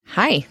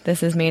Hi,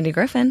 this is Mandy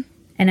Griffin.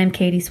 And I'm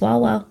Katie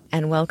Swalwell.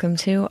 And welcome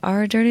to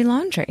Our Dirty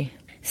Laundry.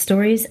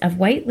 Stories of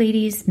white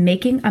ladies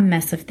making a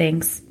mess of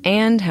things.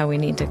 And how we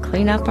need to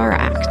clean up our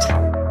act.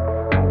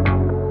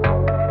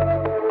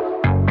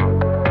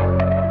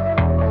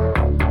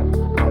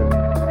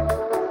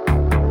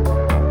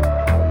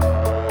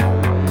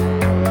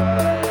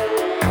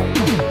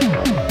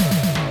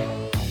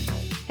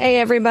 Hey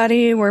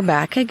everybody, we're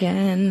back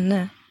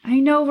again. I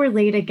know we're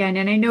late again,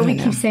 and I know we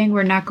keep saying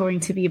we're not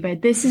going to be,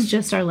 but this is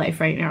just our life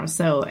right now,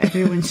 so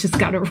everyone's just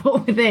got to roll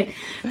with it.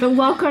 But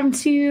welcome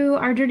to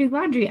Our Dirty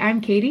Laundry.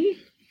 I'm Katie.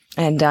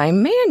 And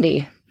I'm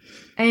Mandy.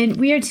 And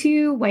we are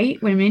two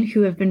white women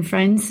who have been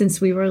friends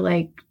since we were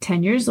like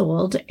 10 years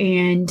old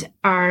and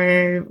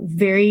are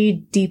very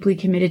deeply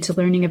committed to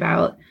learning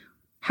about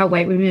how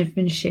white women have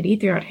been shitty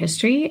throughout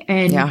history.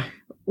 And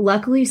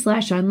luckily /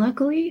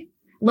 unluckily,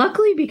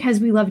 luckily, because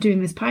we love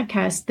doing this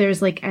podcast,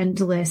 there's like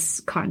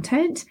endless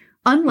content.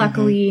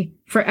 Unluckily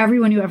for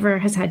everyone who ever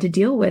has had to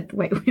deal with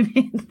white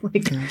women,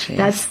 like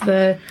that's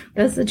the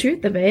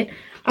truth of it.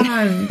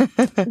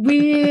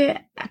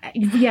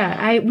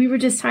 We were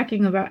just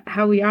talking about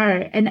how we are.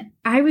 And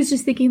I was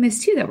just thinking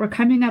this too, that we're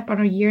coming up on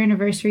our year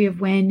anniversary of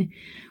when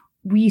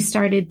we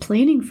started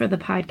planning for the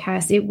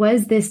podcast. It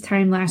was this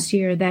time last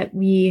year that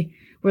we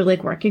were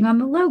like working on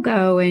the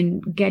logo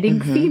and getting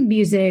theme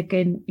music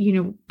and, you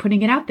know,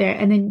 putting it out there.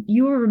 And then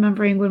you were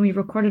remembering when we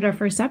recorded our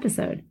first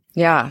episode.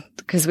 Yeah,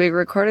 because we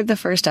recorded the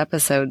first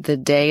episode the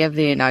day of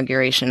the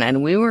inauguration,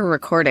 and we were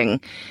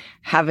recording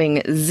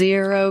having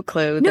zero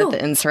clue that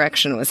the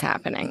insurrection was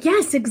happening.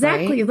 Yes,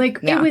 exactly. Right?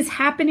 It was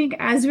happening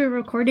as we were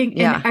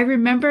recording. And I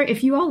remember,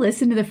 if you all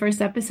listened to the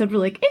first episode, we're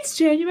like, it's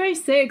January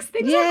 6th.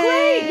 Things are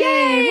great.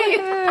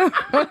 Yay!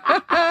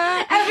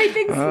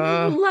 Everything's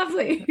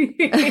lovely.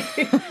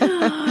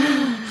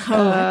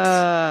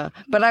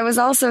 But I was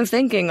also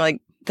thinking,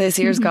 like, this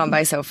year's gone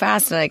by so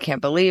fast, and I can't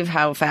believe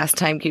how fast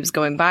time keeps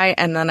going by.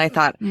 And then I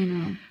thought,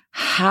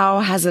 how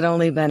has it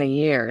only been a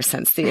year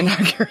since the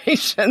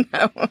inauguration?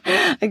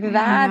 Like,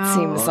 that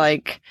seems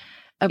like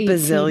a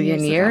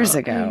bazillion years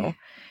ago.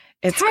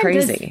 It's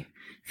crazy.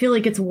 I feel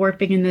like it's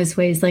warping in those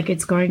ways. Like,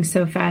 it's going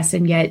so fast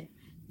and yet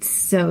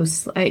so,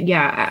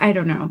 I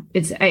don't know.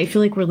 I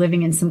feel like we're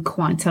living in some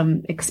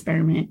quantum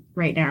experiment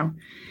right now.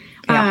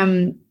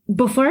 Yeah.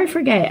 Before I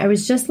forget, I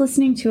was just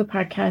listening to a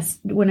podcast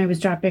when I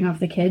was dropping off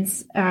the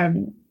kids.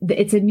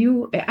 It's a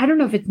new, I don't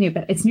know if it's new,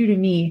 but it's new to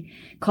me,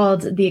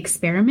 called The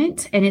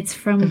Experiment. And it's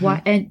from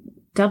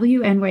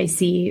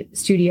WNYC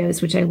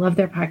Studios, which I love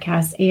their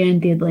podcast, and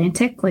The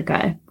Atlantic, like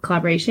a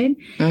collaboration.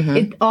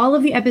 All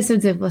of the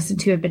episodes I've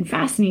listened to have been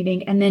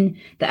fascinating. And then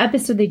the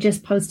episode they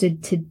just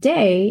posted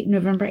today,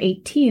 November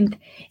 18th,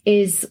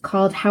 is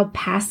called How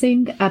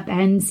Passing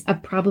Upends a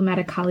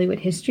Problematic Hollywood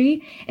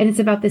History. And it's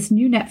about this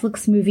new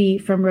Netflix movie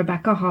from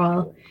Rebecca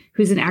Hall,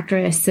 who's an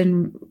actress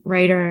and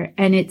writer,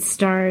 and it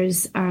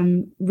stars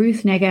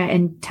Ruth Negga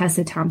and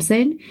Tessa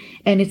Thompson.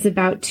 And it's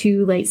about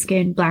two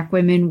light-skinned Black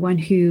women, one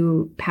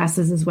who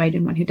passes as white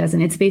and one who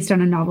doesn't. It's based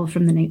on a novel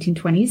from the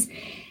 1920s.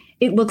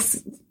 It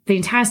looks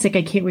fantastic.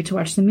 I can't wait to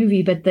watch the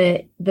movie. But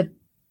the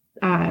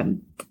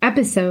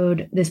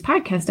episode, this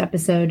podcast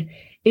episode,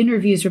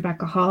 interviews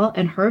Rebecca Hall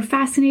and her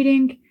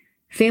fascinating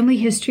family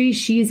history.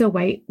 She's a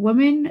white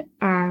woman,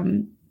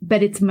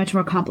 but it's much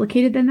more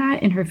complicated than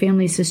that in her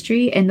family's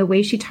history. And the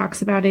way she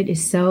talks about it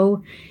is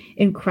so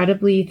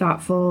incredibly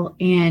thoughtful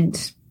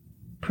and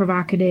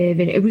provocative.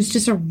 And it was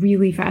just a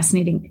really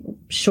fascinating,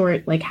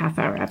 short, like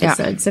half-hour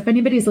episode. Yeah. So if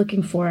anybody's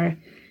looking for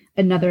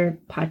another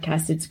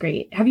podcast, it's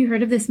great. Have you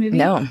heard of this movie?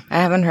 No, I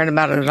haven't heard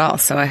about it at all.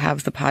 So I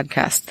have the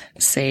podcast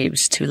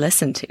saved to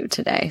listen to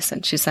today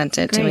since you sent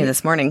it to me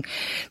this morning.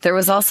 There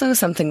was also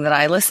something that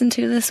I listened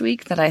to this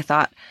week that I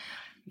thought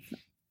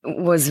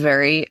was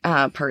very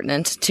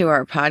pertinent to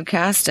our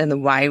podcast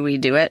and why we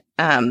do it.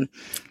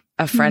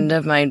 A friend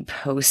of mine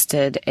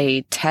posted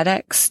a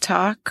TEDx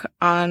talk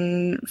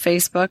on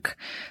Facebook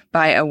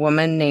by a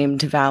woman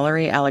named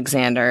Valerie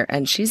Alexander,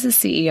 and she's the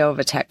CEO of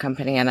a tech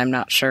company, and I'm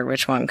not sure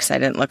which one because I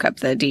didn't look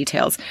up the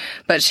details.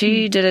 But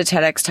she did a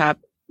TEDx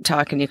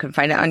talk, and you can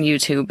find it on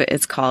YouTube.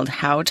 It's called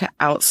How to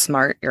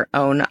Outsmart Your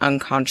Own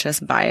Unconscious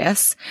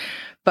Bias.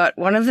 But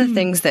one of the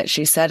things that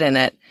she said in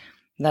it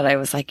that I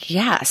was like,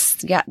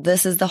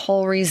 this is the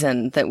whole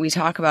reason that we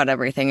talk about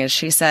everything, is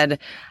she said,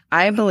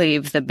 I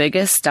believe the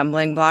biggest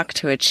stumbling block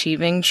to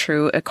achieving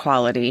true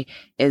equality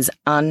is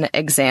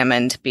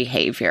unexamined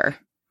behavior.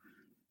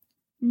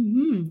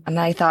 And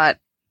I thought,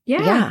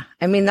 I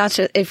mean, that's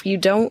just, if you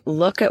don't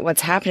look at what's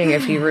happening,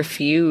 if you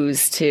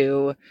refuse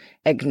to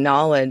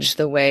acknowledge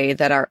the way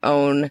that our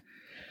own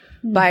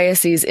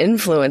biases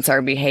influence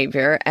our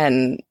behavior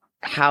and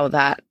how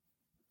that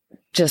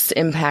just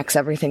impacts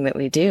everything that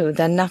we do,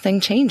 then nothing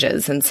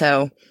changes. And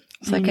so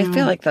it's like, I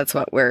feel like that's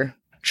what we're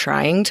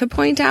trying to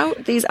point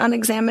out, these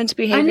unexamined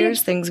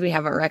behaviors, things we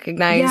haven't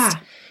recognized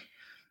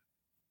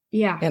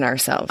in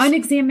ourselves.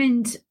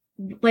 Unexamined,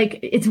 like,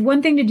 it's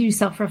one thing to do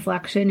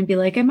self-reflection and be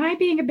like, am I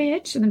being a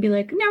bitch? And then be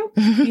like, no,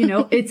 you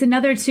know, it's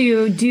another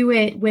to do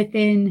it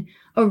within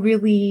a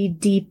really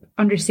deep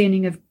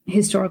understanding of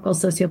historical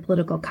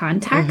sociopolitical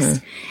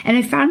context. And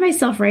I found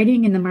myself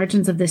writing in the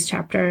margins of this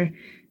chapter,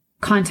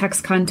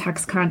 context,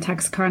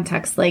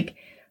 like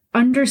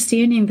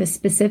understanding the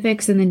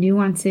specifics and the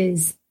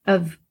nuances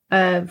of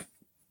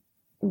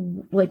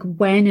like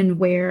when and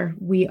where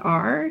we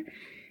are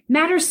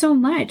matters so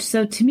much.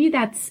 So to me,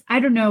 that's, I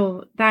don't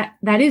know, that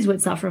is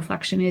what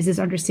self-reflection is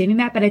understanding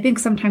that. But I think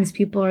sometimes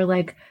people are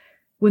like,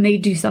 when they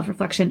do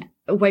self-reflection,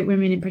 white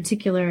women in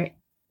particular,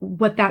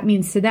 what that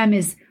means to them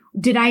is,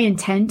 did I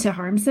intend to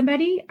harm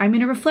somebody? I'm going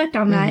to reflect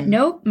on that.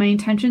 Nope, my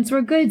intentions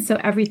were good, so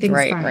everything's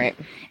fine. Right.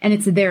 And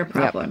it's their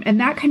problem. Yep.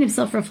 And that kind of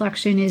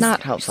self-reflection is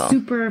not helpful,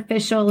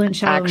 superficial and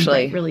shallow,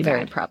 actually, and really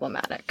very bad.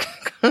 Problematic.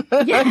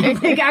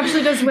 Like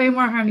actually does way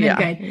more harm than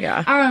good.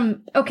 Yeah.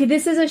 Okay,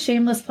 this is a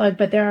shameless plug,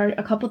 but there are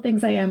a couple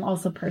things I am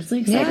also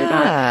personally excited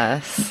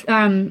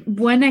about.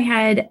 One, I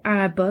had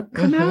a book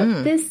come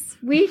out this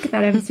week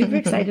that I'm super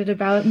excited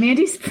about.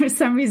 Mandy, for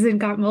some reason,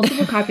 got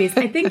multiple copies.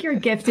 I think you're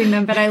gifting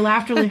them, but I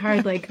laughed really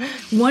hard. Like,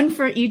 one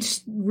for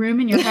each room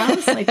in your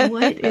house. Like,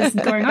 what is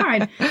going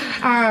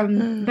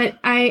on? But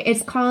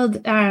it's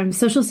called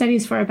Social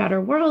Studies for a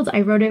Better World.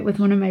 I wrote it with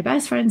one of my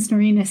best friends,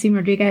 Noreen Nassim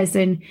Rodriguez,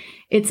 and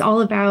it's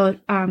all about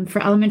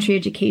for elementary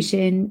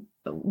education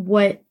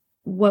what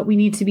we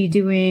need to be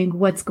doing,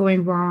 what's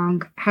going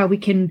wrong, how we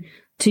can,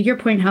 to your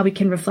point, how we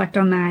can reflect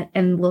on that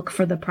and look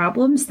for the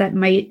problems that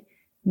might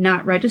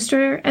not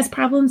register as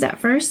problems at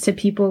first to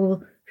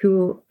people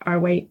who are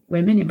white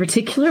women in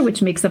particular,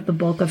 which makes up the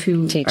bulk of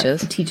who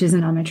teaches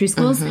in elementary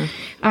schools.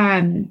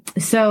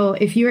 So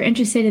if you're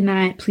interested in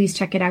that, please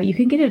check it out. You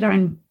can get it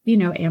on,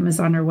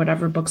 Amazon or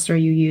whatever bookstore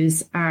you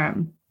use.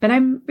 But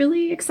I'm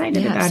really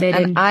excited about it.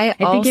 And I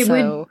think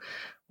also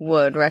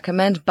would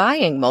recommend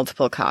buying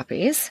multiple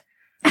copies.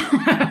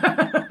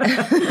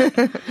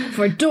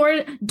 For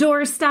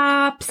door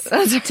stops,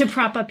 to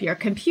prop up your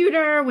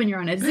computer when you're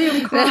on a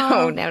Zoom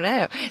call.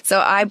 No.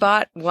 So I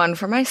bought one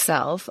for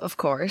myself, of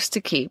course,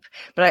 to keep,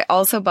 but I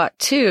also bought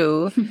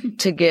two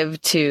to give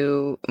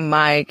to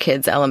my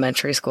kid's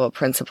elementary school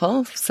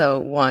principal. So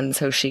one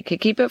so she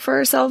could keep it for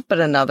herself, but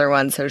another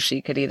one so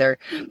she could either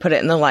put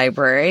it in the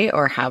library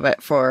or have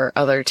it for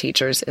other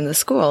teachers in the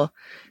school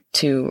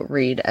to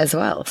read as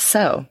well.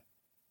 So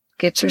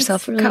get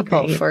yourself a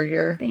couple for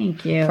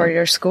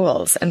your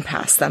schools and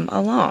pass them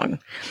along,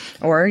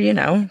 or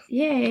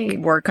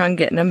work on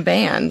getting them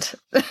banned, so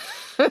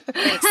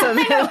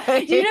that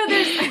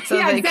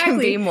they can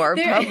be more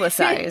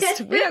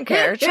publicized. We don't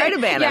care. Try to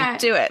ban them.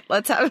 Do it.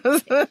 Let's have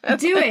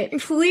do it,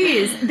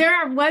 please. There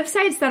are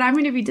websites that I'm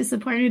going to be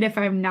disappointed if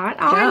I'm not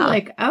on. Yeah.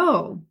 Like,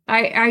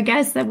 I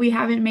guess that we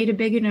haven't made a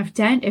big enough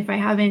dent if I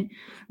haven't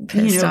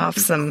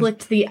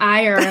clicked the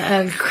ire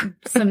of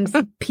some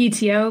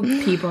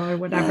PTO people or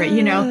whatever,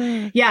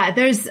 Yeah,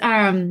 there's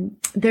some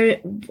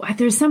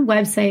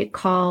website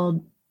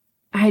called,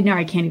 I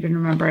can't even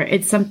remember.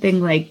 It's something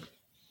like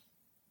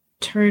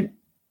turn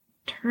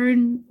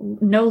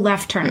no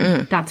left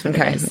turn. That's what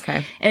it is.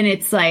 Okay. And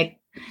it's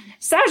like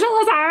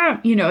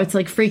socialism, it's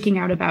like freaking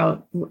out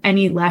about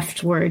any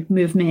leftward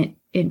movement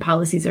in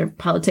policies or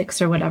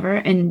politics or whatever.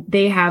 And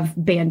they have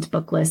banned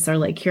book lists, or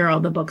like, here are all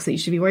the books that you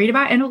should be worried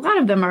about. And a lot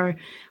of them are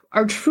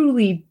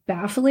truly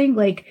baffling,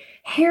 like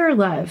Hair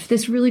Love,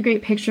 this really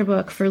great picture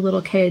book for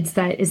little kids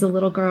that is a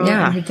little girl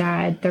and her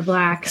dad. They're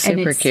Black. Super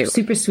and it's cute.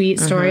 Super sweet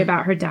story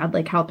about her dad,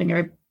 like helping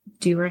her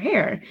do her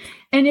hair.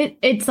 And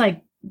it's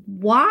like,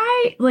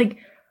 why? Like,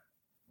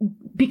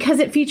 because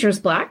it features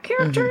Black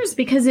characters,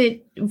 because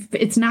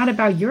it's not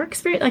about your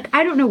experience. Like,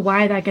 I don't know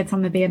why that gets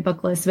on the banned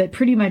book list, but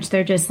pretty much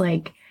they're just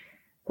like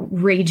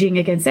raging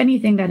against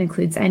anything that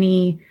includes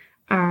any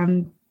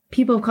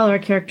people of color,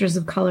 characters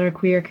of color,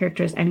 queer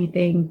characters,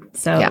 anything.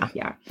 So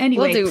yeah.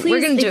 Anyway,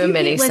 we're going to do a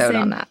mini-sode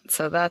on that.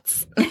 So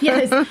that's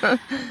yes,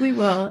 we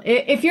will.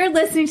 If you're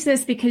listening to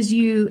this because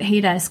you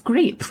hate us,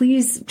 great.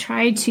 Please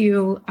try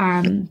to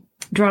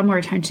draw more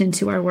attention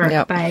to our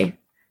work by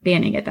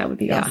banning it. That would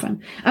be awesome.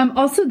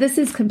 Also, this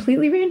is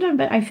completely random,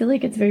 but I feel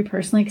like it's very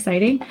personally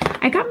exciting.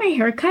 I got my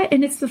hair cut,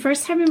 and it's the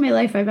first time in my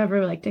life I've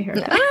ever liked a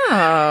haircut.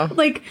 Oh,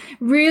 like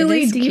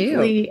really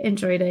deeply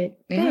enjoyed it.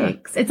 Yeah.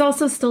 Thanks. It's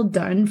also still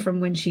done from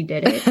when she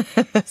did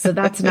it. So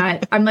that's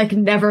not, I'm like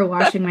never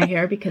washing my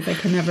hair because I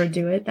can never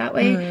do it that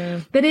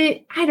way. But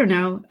I don't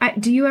know.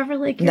 Do you ever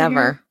like your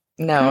hair?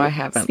 No, I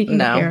haven't.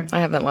 I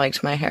haven't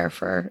liked my hair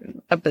for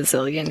a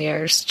bazillion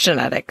years.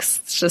 Genetics.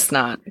 It's just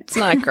not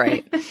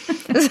great.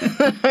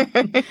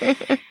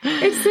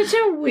 It's such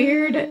a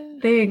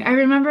weird thing. I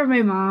remember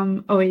my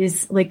mom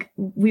always, like,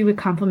 we would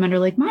compliment her,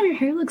 like, Mom, your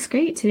hair looks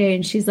great today.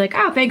 And she's like,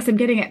 oh, thanks. I'm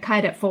getting it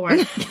cut at 4.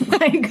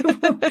 Like,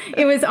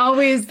 it was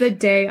always the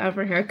day of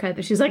her haircut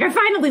that she's like, I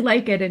finally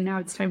like it. And now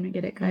it's time to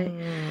get it cut.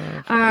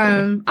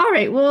 All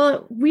right.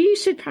 Well, we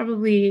should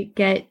probably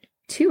get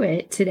to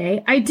it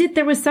today.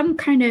 There was some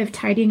kind of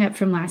tidying up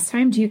from last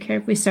time. Do you care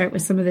if we start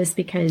with some of this?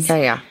 Because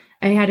I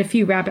had a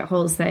few rabbit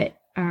holes that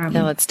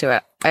Yeah, let's do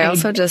it. I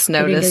also just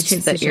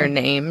noticed that your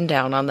name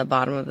down on the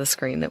bottom of the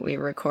screen that we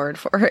record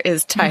for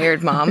is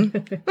Tired Mom.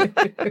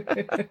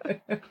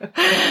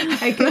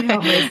 I couldn't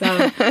help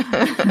myself.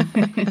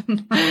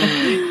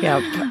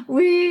 Yep.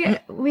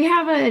 We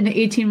have an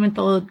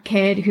 18-month-old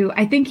kid who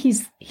I think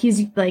he's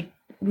like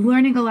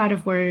learning a lot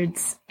of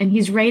words, and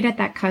he's right at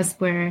that cusp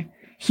where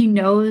he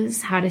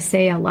knows how to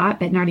say a lot,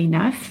 but not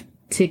enough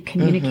to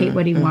communicate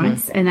what he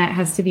wants. And that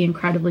has to be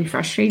incredibly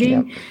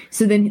frustrating. Yep.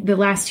 So then the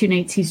last 2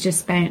 nights he's just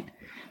spent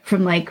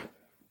from like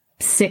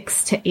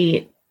 6 to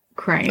 8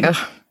 crying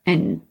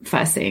and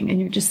fussing. And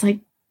you're just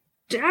like,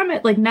 damn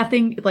it. Like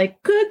nothing,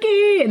 like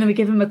cookie. And then we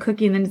give him a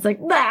cookie and then it's like,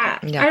 bah,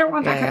 I don't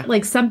want that. Yeah.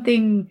 Like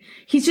something,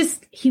 he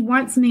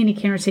wants something and he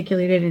can't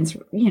articulate it. And it's,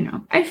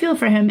 I feel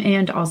for him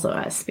and also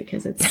us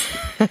because it's.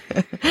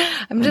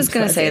 I'm just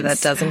going to say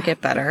that doesn't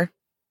get better.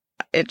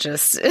 It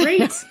just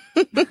great.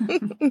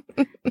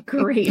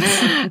 Great.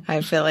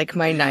 I feel like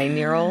my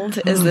 9-year-old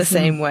is the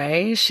same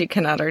way. She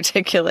cannot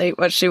articulate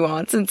what she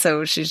wants. And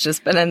so she's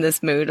just been in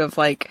this mood of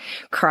like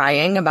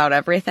crying about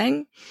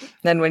everything.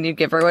 Then when you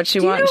give her what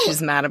she wants,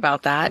 she's mad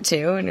about that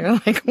too. And you're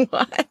like,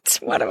 what?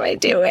 What am I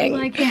doing?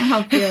 Well, I can't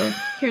help you.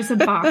 Here's a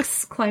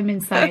box. Climb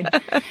inside.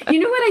 You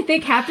know what I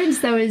think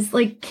happens though is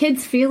like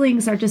kids'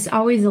 feelings are just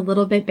always a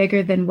little bit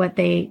bigger than what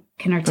they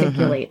can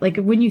articulate. Like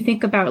when you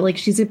think about like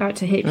she's about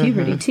to hit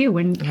puberty too,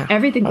 when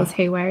everything goes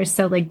haywire.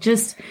 So like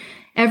just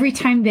every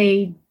time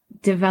they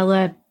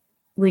develop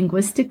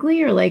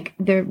linguistically or like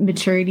their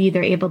maturity,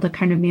 they're able to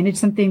kind of manage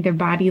something, their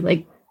body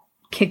like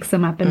kicks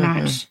them up a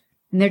notch.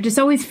 And they're just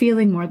always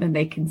feeling more than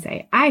they can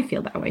say. I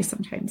feel that way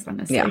sometimes,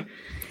 honestly.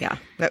 Yeah.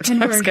 That's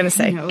what I was going to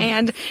say.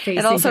 And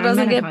it also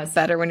doesn't get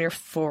better when you're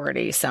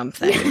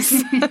 40-something.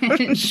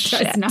 It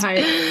does not.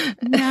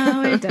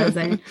 No, it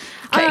doesn't. Okay.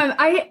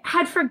 I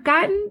had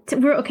forgotten.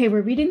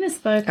 We're reading this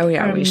book. Oh,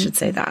 yeah. We should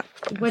say that.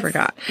 I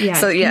forgot. Yeah,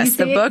 so, yes,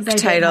 the book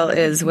title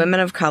is Women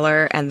of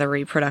Color and the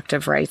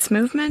Reproductive Rights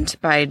Movement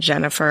by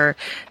Jennifer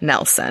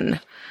Nelson.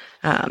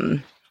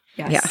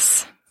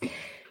 Yes.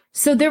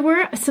 So there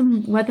were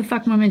some what the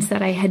fuck moments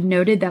that I had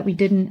noted that we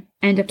didn't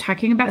end up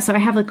talking about. So I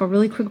have like a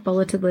really quick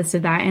bulleted list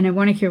of that. And I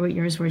want to hear what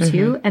yours were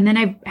too. And then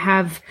I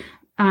have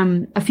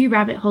a few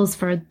rabbit holes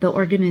for the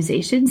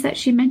organizations that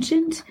she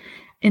mentioned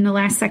in the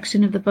last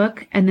section of the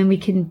book. And then we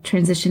can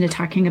transition to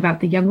talking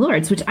about the Young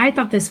Lords, which I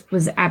thought this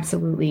was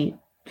absolutely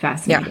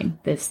fascinating,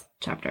 this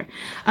chapter.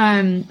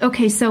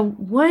 Okay, so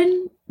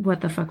one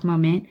what the fuck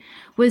moment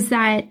was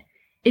that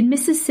in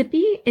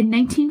Mississippi in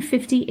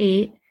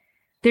 1958,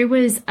 there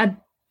was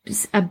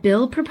a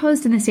bill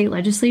proposed in the state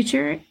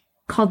legislature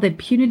called the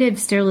Punitive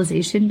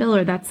Sterilization Bill,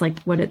 or that's like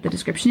what the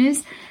description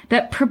is,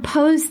 that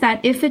proposed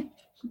that if a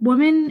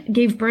woman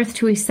gave birth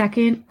to a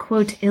second,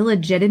 quote,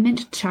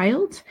 illegitimate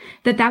child,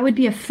 that would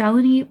be a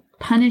felony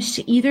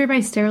punished either by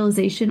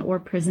sterilization or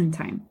prison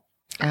time.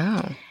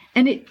 Oh.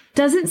 And it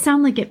doesn't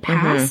sound like it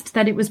passed,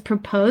 that it was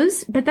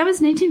proposed, but that was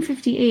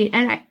 1958.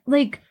 And I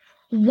like,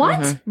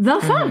 what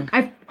the fuck?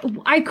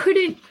 I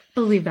couldn't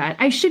believe that.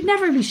 I should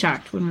never be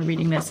shocked when we're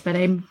reading this, but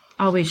I'm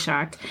always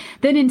shocked.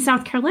 Then in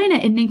South Carolina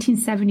in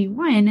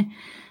 1971,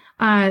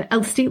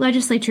 a state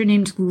legislature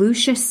named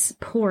Lucius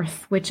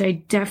Porth, which I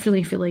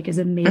definitely feel like is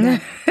a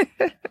made-up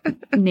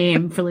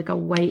name for like a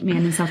white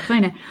man in South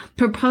Carolina,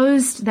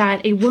 proposed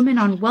that a woman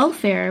on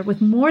welfare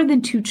with more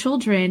than 2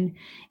 children,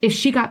 if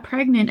she got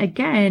pregnant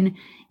again,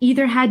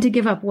 either had to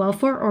give up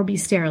welfare or be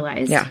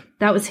sterilized. Yeah.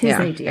 That was his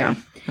idea.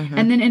 Yeah.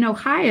 And then in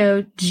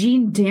Ohio,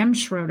 Gene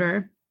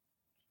Damschroeder,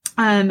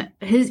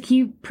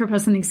 he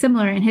proposed something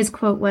similar, and his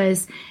quote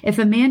was, if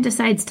a man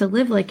decides to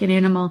live like an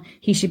animal,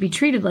 he should be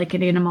treated like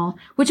an animal,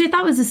 which I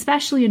thought was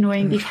especially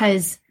annoying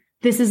because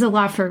this is a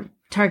law for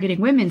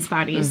targeting women's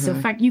bodies. So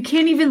fuck, you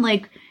can't even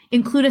like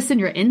include us in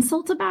your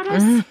insult about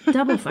us.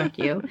 Double fuck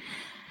you.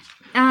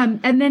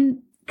 And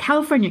then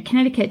California,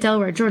 Connecticut,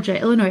 Delaware, Georgia,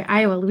 Illinois,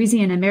 Iowa,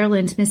 Louisiana,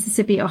 Maryland,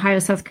 Mississippi, Ohio,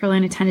 South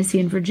Carolina, Tennessee,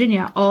 and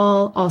Virginia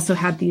all also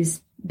had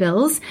these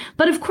bills,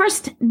 but of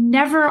course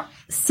never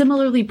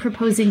similarly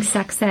proposing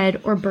sex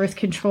ed or birth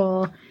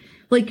control.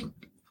 Like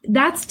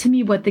that's to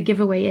me what the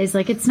giveaway is.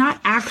 Like it's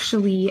not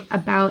actually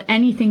about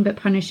anything but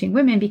punishing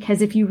women,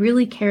 because if you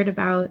really cared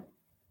about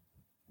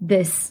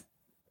this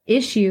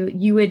issue,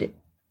 you would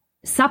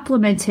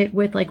supplement it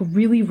with like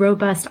really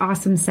robust,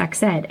 awesome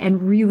sex ed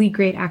and really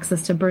great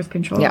access to birth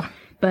control. Yeah.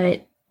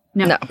 But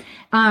no.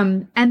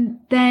 And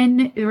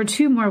then there were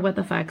 2 more what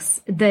the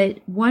fucks. That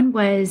one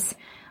was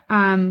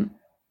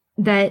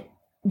that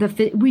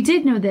we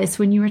did know this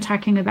when you were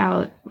talking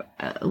about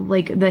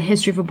like the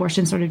history of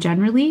abortion sort of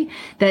generally,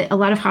 that a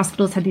lot of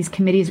hospitals had these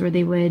committees where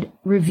they would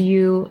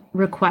review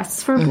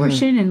requests for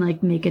abortion and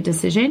like make a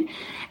decision.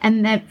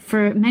 And that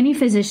for many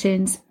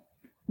physicians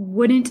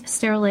wouldn't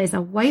sterilize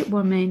a white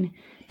woman.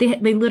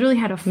 They literally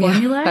had a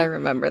formula. I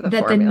remember the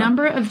that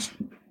formula.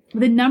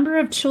 The number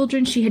of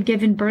children she had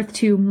given birth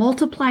to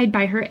multiplied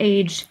by her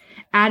age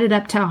added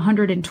up to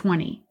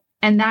 120.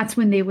 And that's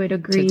when they would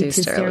agree to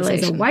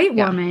sterilize a white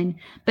woman,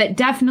 but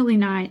definitely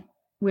not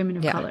women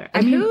of color.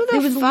 I mean, who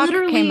the fuck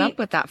came up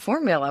with that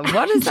formula?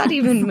 What does that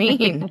even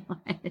mean?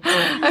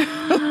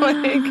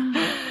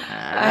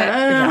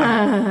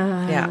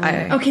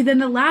 Okay, then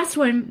the last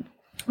one,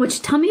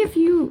 which tell me if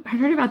you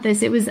heard about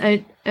this. It was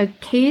a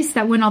case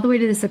that went all the way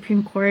to the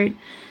Supreme Court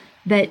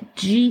that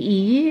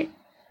GE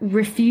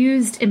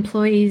refused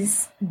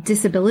employees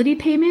disability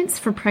payments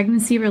for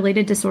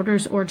pregnancy-related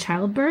disorders or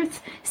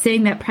childbirth,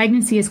 saying that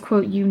pregnancy is,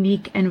 quote,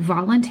 unique and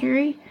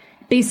voluntary,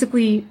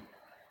 basically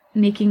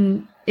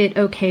making it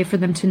okay for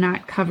them to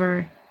not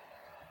cover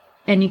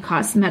any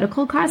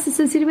medical costs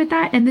associated with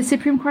that. And the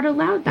Supreme Court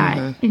allowed that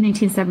in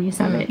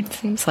 1977.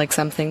 Seems like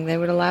something they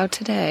would allow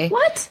today.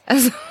 What?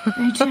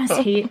 I just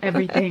hate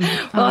everything.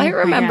 Well, I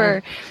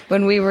remember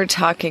when we were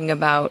talking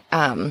about,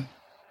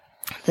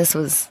 this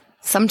was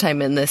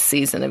sometime in this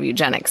season of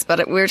eugenics,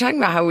 but we were talking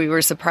about how we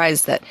were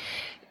surprised that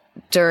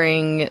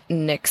during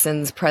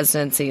Nixon's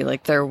presidency,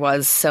 like there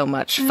was so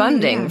much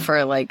funding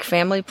for like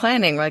family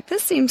planning. Like,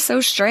 this seems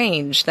so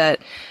strange that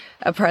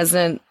a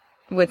president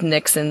with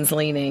Nixon's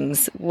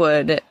leanings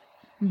would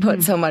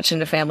put so much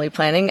into family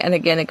planning. And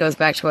again, it goes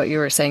back to what you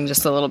were saying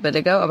just a little bit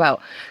ago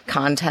about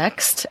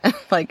context,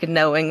 like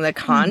knowing the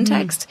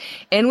context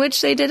in which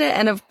they did it.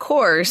 And of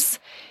course,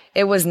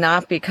 it was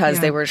not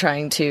because they were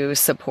trying to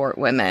support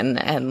women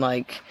and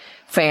like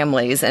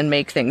families and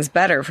make things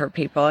better for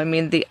people. I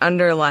mean, the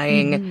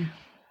underlying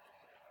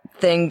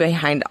thing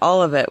behind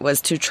all of it was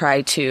to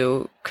try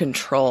to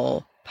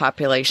control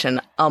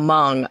population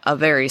among a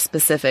very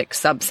specific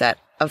subset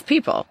of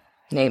people,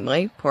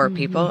 namely poor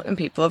people and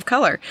people of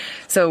color.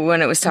 So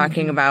when it was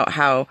talking about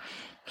how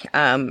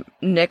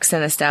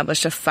Nixon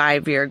established a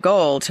 5-year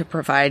goal to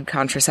provide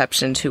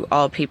contraception to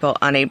all people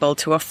unable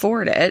to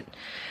afford it,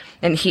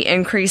 and he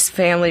increased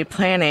family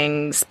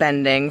planning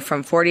spending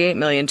from $48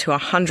 million to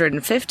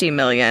 $150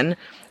 million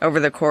over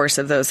the course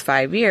of those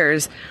 5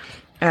 years.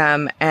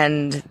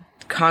 And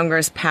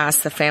Congress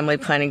passed the Family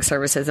Planning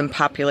Services and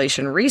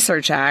Population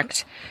Research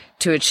Act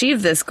to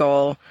achieve this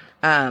goal,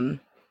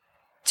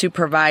 to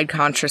provide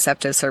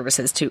contraceptive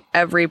services to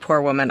every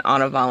poor woman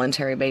on a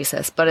voluntary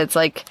basis. But it's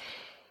like,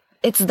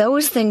 it's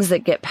those things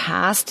that get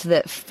passed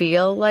that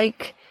feel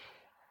like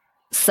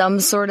some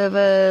sort of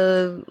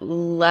a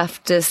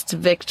leftist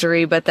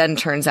victory, but then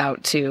turns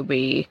out to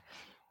be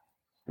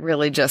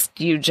really just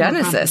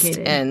eugenicist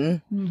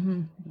in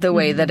the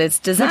way that it's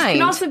designed. Which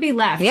can also be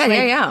left.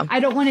 Yeah.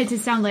 I don't want it to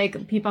sound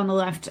like people on the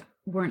left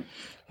weren't.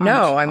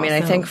 No, I mean,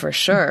 I think for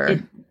sure.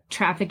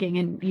 Trafficking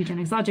and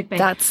eugenics logic. But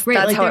that's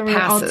like how it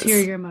passes.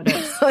 Ulterior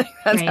motives.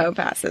 That's how it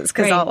passes.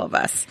 Because all of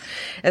us,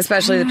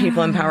 especially the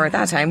people in power at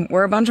that time,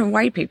 were a bunch of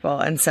white people.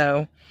 And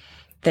so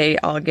they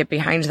all get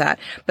behind that.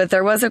 But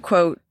there was a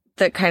quote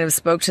that kind of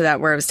spoke to that,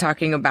 where it was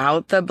talking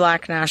about the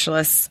Black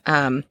nationalists,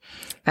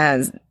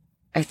 as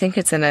I think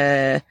it's in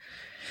a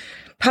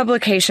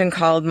publication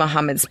called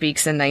Muhammad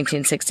Speaks in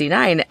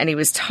 1969. And he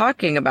was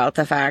talking about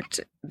the fact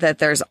that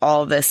there's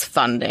all this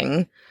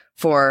funding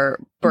for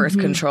birth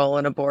control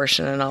and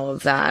abortion and all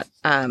of that,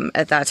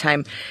 at that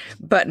time,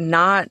 but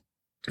not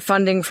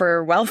funding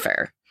for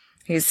welfare.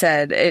 He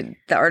said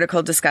the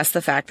article discussed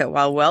the fact that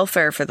while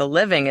welfare for the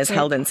living is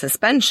held in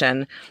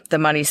suspension, the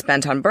money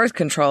spent on birth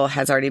control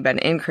has already been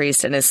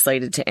increased and is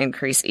slated to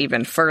increase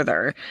even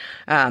further.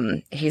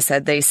 He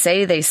said they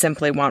say they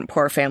simply want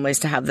poor families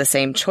to have the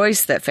same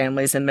choice that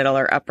families in middle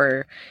or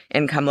upper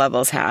income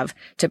levels have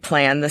to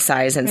plan the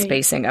size and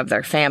spacing of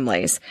their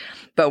families.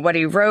 But what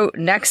he wrote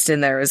next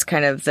in there is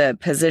kind of the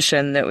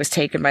position that was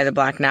taken by the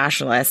Black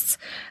nationalists,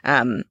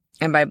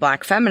 and by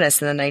Black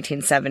feminists in the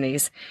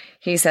 1970s.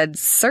 He said,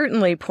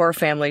 certainly poor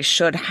families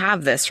should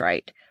have this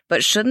right,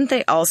 but shouldn't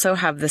they also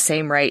have the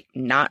same right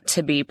not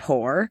to be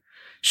poor?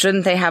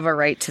 Shouldn't they have a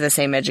right to the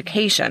same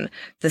education,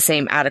 the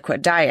same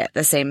adequate diet,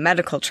 the same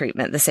medical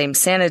treatment, the same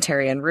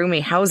sanitary and roomy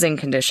housing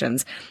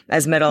conditions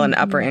as middle and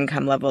upper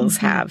income levels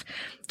have,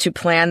 to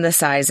plan the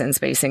size and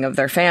spacing of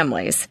their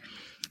families?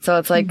 So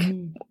it's like,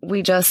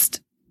 we just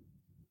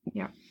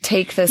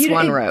take this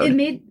one road.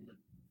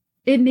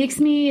 It makes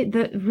me,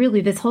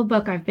 really, this whole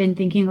book, I've been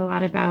thinking a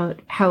lot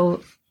about how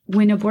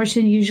when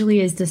abortion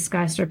usually is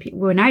discussed, or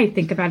when I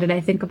think about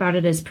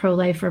it as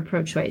pro-life or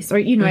pro-choice,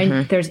 or,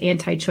 there's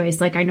anti-choice.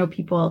 Like, I know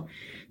people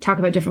talk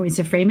about different ways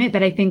to frame it,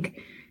 but I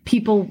think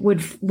people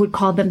would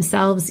call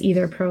themselves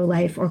either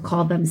pro-life or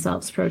call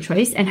themselves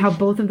pro-choice, and how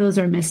both of those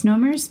are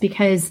misnomers,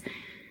 because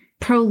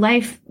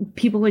pro-life,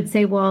 people would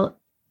say, well,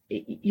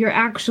 you're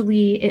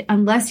actually,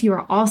 unless you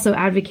are also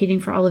advocating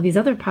for all of these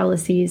other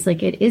policies,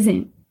 like, it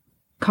isn't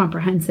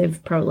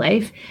comprehensive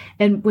pro-life.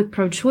 And with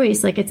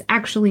pro-choice, like, it's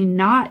actually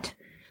not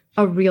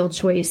a real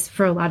choice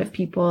for a lot of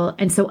people.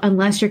 And so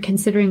unless you're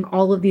considering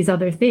all of these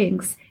other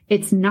things,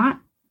 it's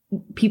not,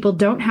 people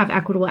don't have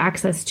equitable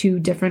access to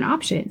different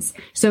options.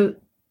 So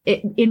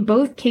in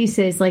both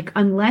cases, like,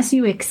 unless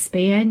you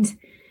expand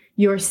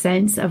your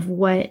sense of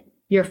what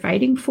you're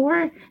fighting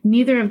for,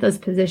 neither of those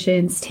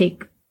positions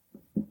take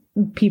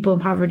people in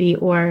poverty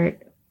or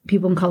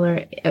people of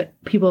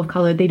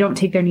color, they don't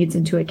take their needs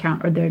into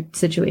account or their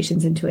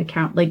situations into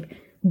account. Like,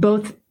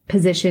 both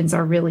positions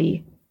are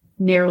really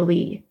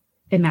narrowly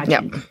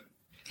imagined. Yep.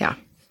 Yeah.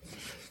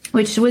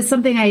 Which was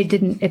something I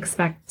didn't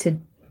expect to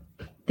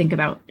think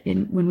about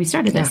when we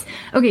started this.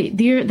 Yeah. Okay,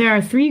 there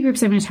are 3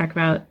 groups I'm going to talk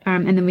about,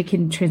 and then we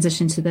can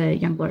transition to the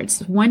Young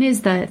Lords. One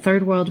is the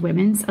Third World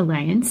Women's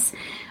Alliance.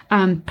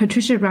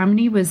 Patricia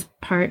Romney was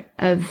part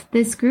of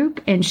this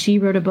group, and she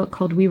wrote a book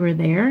called We Were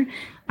There.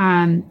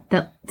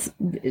 That,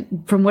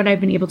 from what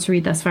I've been able to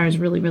read thus far, is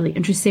really, really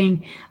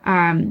interesting.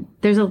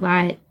 There's a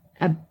lot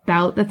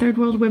about the Third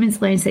World Women's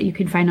Alliance that you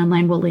can find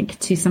online. We'll link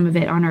to some of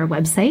it on our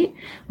website,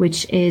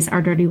 which is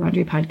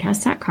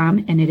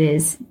ourdirtylaundrypodcast.com, and it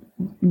is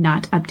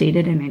not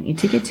updated, and I need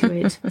to get to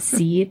it.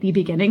 See the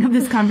beginning of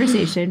this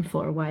conversation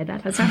for why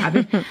that has not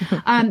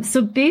happened.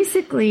 So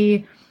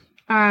basically,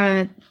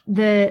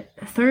 the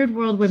Third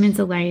World Women's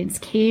Alliance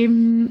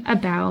came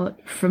about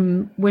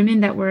from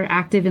women that were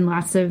active in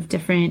lots of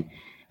different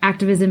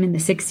activism in the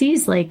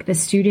 60s, like the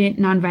Student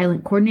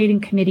Nonviolent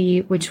Coordinating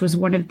Committee, which was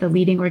one of the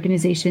leading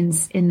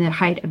organizations in the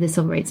height of the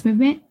Civil Rights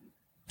Movement.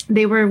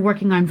 They were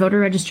working on voter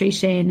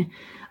registration,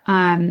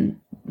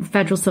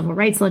 federal civil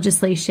rights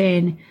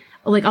legislation.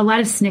 Like a lot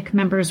of SNCC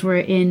members were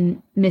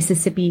in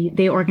Mississippi.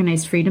 They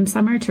organized Freedom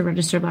Summer to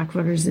register Black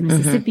voters in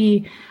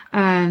Mississippi.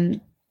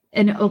 And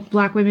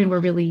Black women were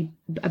really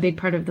a big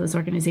part of those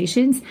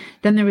organizations.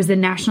 Then there was the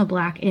National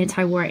Black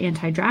Anti-War,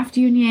 Anti-Draft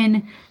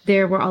Union.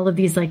 There were all of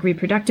these like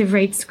reproductive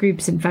rights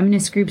groups and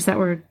feminist groups that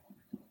were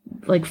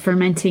like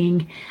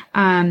fermenting.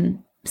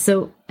 And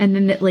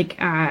then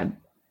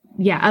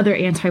other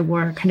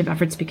anti-war kind of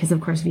efforts, because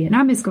of course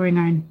Vietnam is going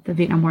on. The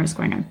Vietnam War is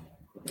going on.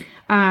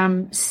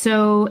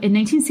 So in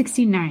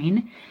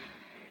 1969,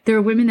 there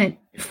were women that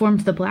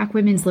formed the Black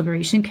Women's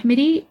Liberation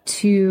Committee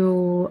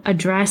to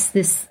address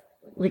this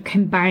like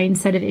combined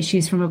set of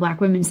issues from a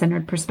Black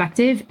women-centered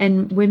perspective.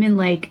 And women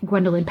like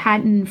Gwendolyn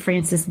Patton,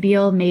 Frances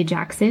Beale, Mae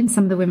Jackson,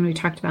 some of the women we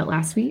talked about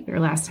last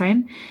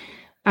time,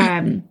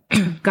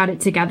 got it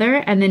together.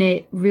 And then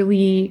it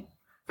really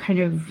kind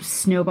of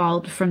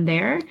snowballed from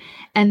there.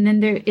 And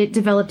then it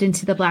developed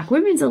into the Black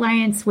Women's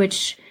Alliance,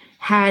 which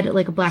had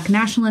like a Black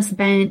nationalist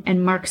bent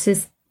and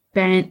Marxist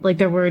bent. Like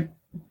there were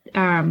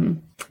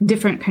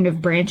different kind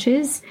of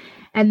branches.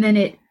 And then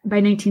by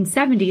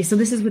 1970, so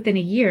this is within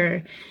a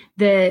year,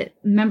 the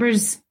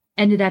members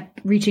ended up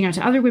reaching out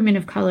to other women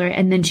of color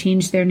and then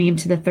changed their name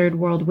to the Third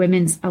World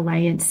Women's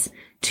Alliance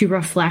to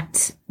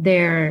reflect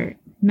their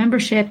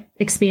membership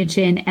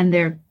expansion and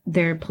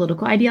their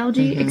political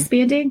ideology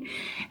expanding.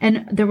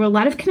 And there were a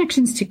lot of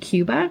connections to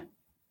Cuba.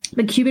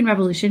 The Cuban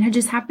Revolution had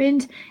just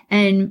happened,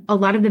 and a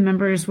lot of the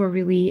members were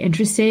really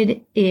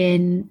interested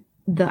in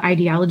the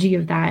ideology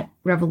of that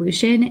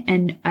revolution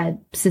and a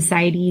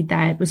society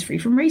that was free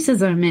from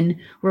racism and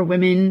where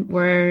women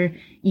were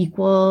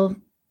equal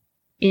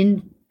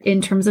in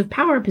terms of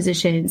power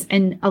positions.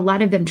 And a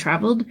lot of them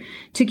traveled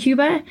to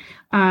Cuba.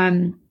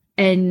 And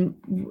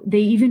they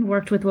even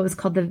worked with what was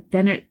called the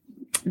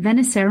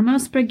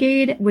Venceremos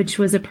Brigade, which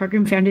was a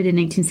program founded in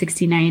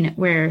 1969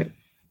 where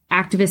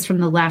activists from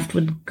the left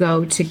would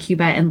go to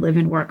Cuba and live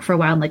and work for a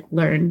while and like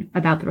learn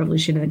about the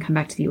revolution and then come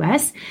back to the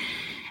US.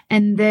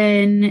 And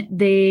then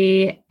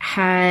they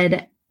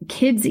had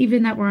kids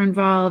even that were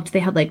involved. They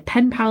had like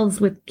pen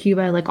pals with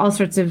Cuba, like all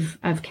sorts of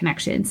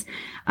connections.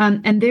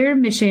 And their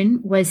mission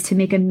was to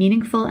make a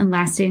meaningful and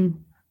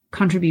lasting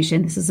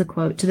contribution, this is a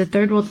quote, to the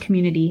third world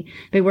community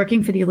by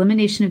working for the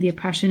elimination of the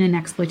oppression and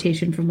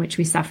exploitation from which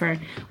we suffer.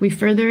 We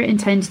further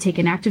intend to take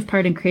an active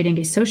part in creating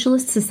a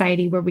socialist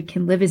society where we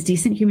can live as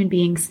decent human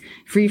beings,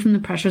 free from the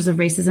pressures of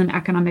racism,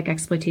 economic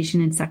exploitation,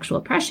 and sexual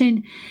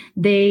oppression.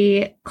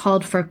 They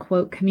called for,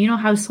 quote, communal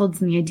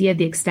households and the idea of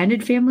the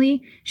extended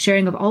family,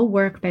 sharing of all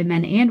work by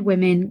men and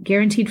women,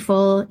 guaranteed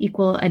full,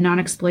 equal, and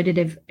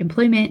non-exploitative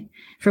employment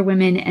for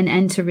women, an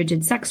end to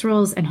rigid sex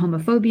roles and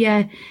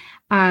homophobia.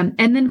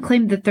 And then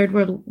claimed that third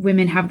world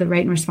women have the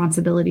right and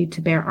responsibility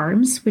to bear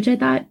arms, which I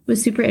thought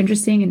was super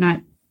interesting and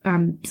not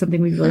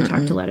something we've really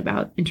talked a lot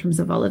about in terms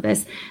of all of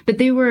this. But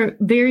they were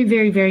very,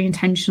 very, very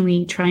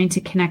intentionally trying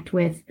to connect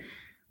with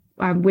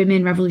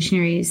women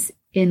revolutionaries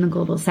in the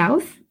global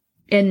South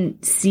and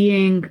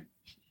seeing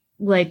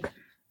like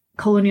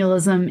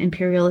colonialism,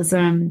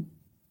 imperialism,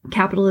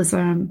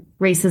 capitalism,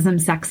 racism,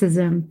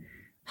 sexism,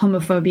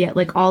 homophobia,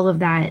 like all of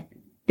that.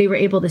 They were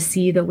able to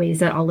see the ways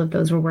that all of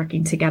those were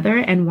working together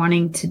and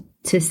wanting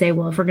to say,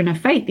 well, if we're going to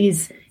fight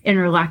these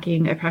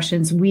interlocking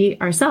oppressions, we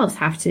ourselves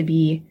have to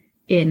be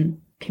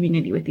in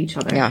community with each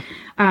other.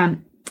 Yeah.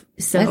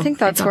 So I think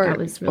that's where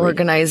really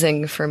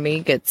organizing for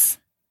me gets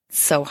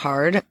so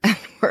hard,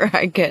 where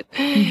I get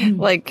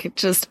like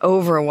just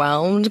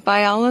overwhelmed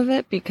by all of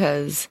it,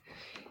 because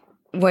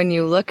when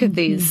you look at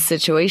these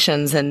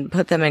situations and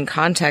put them in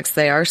context,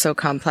 they are so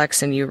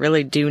complex and you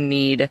really do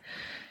need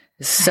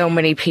so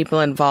many people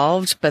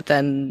involved, but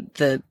then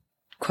the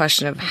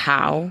question of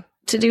how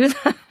to do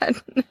that.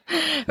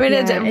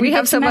 I mean, we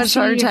have so much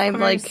hard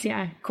time,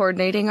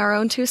 coordinating our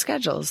own 2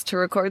 schedules to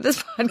record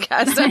this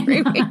podcast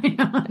every week.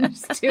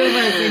 There's 2 of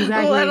us,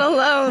 exactly. Let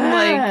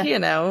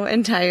alone,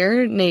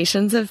 entire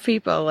nations of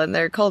people and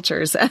their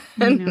cultures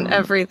and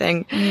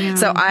everything.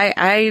 So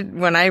I,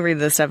 when I read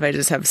this stuff, I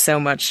just have so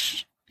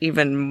much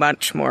even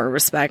much more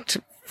respect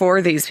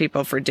for these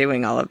people for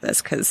doing all of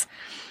this, because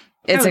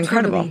it's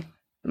incredible. Totally.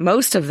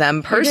 Most of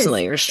them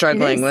personally are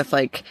struggling with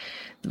like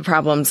the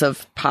problems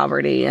of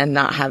poverty and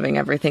not having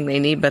everything they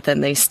need, but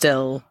then they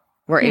still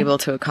were able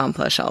to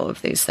accomplish all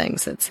of these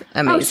things. It's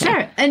amazing. Oh,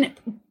 sure. And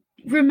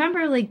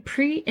remember, like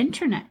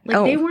pre-internet,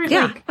 like they weren't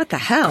like what the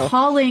hell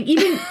calling,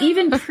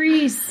 even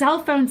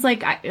pre-cell phones.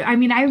 Like, I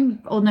mean,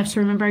 I'm old enough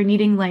to remember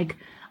needing like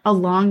a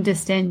long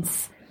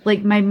distance.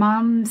 Like my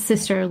mom's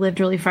sister lived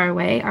really far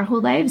away our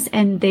whole lives,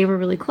 and they were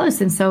really close.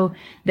 And so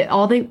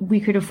all we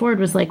could afford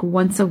was like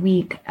once a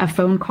week, a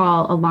phone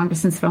call, a long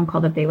distance phone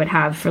call that they would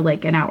have for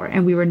like an hour.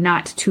 And we were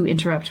not to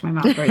interrupt my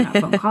mom during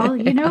that phone call,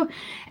 you know?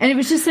 And it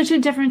was just such a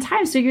different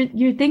time. So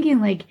you're thinking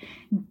like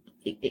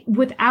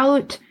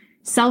without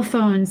cell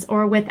phones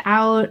or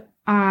without,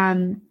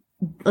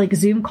 like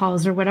Zoom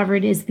calls or whatever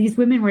it is, these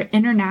women were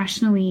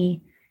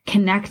internationally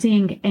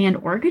connecting and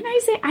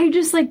organizing. I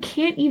just like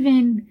can't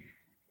even.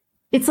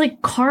 It's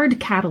like card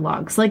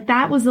catalogs. Like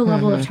that was the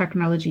level of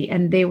technology,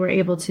 and they were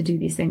able to do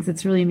these things.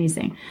 It's really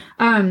amazing.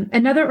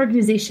 Another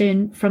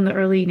organization from the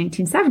early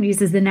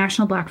 1970s is the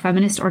National Black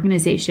Feminist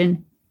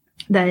Organization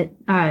that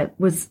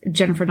was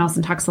Jennifer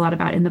Nelson talks a lot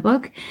about in the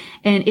book.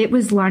 And it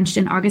was launched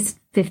in August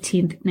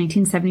 15th,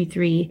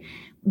 1973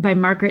 by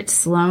Margaret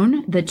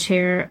Sloan, the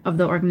chair of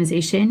the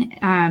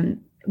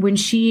organization. When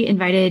she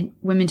invited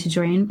women to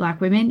join, Black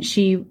women,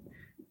 she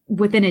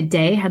within a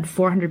day had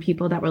 400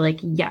 people that were like,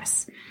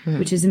 yes,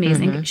 which is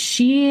amazing.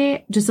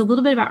 She, just a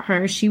little bit about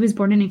her. She was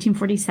born in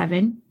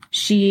 1947.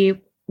 She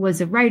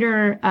was a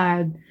writer,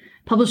 a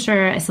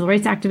publisher, a civil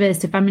rights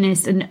activist, a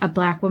feminist, and a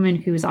Black woman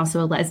who was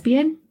also a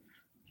lesbian.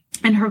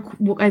 And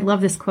I love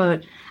this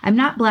quote, "I'm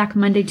not Black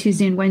Monday,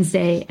 Tuesday, and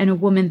Wednesday, and a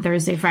woman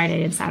Thursday,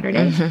 Friday, and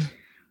Saturday."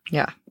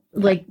 Yeah.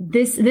 Like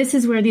this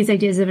is where these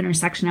ideas of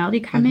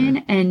intersectionality come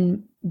in,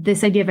 and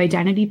this idea of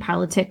identity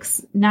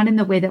politics, not in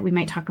the way that we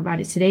might talk about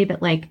it today,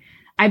 but like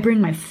I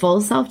bring my full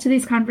self to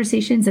these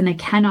conversations and I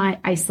cannot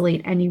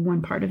isolate any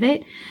one part of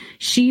it.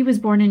 She was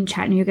born in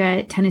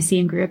Chattanooga, Tennessee,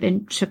 and grew up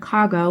in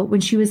Chicago.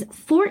 When she was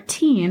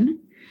 14,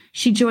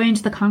 she joined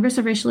the Congress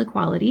of Racial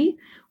Equality,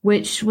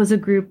 which was a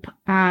group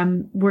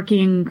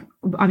working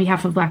on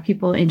behalf of Black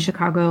people in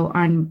Chicago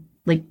on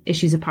like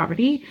issues of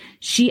poverty.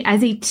 She,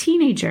 as a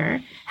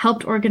teenager,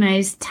 helped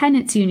organize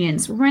tenants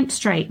unions, rent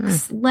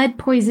strikes, lead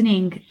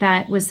poisoning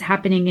that was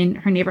happening in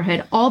her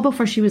neighborhood, all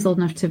before she was old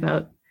enough to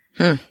vote.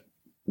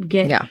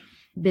 Get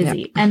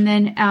busy. And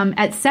then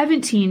at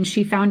 17,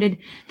 she founded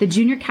the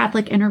Junior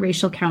Catholic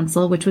Interracial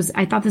Council, which was,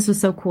 I thought this was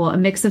so cool, a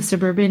mix of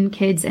suburban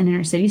kids and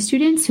inner city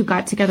students who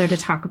got together to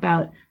talk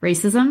about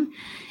racism.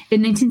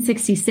 In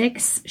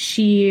 1966,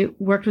 she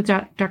worked with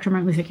Dr.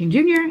 Martin Luther King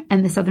Jr.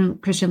 and the Southern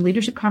Christian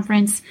Leadership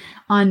Conference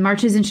on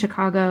marches in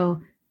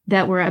Chicago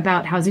that were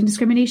about housing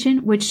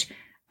discrimination, which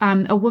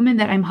a woman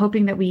that I'm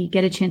hoping that we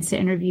get a chance to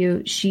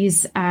interview,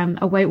 she's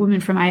a white woman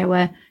from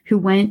Iowa who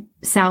went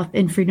south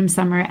in Freedom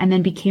Summer and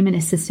then became an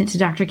assistant to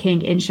Dr.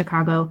 King in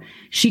Chicago.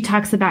 She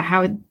talks about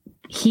how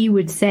he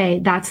would say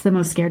that's the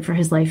most scared for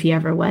his life he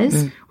ever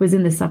was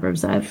in the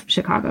suburbs of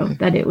Chicago,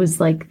 that it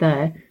was like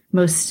the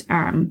most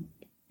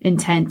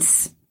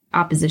intense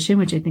opposition,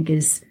 which I think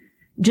is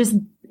just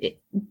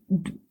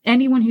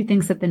anyone who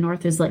thinks that the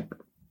North is like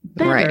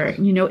better,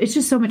 you know, it's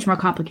just so much more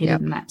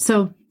complicated than that.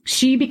 So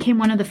she became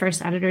one of the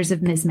first editors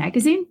of Ms.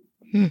 Magazine.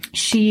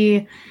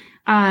 She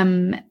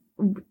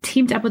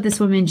teamed up with this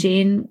woman,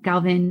 Jane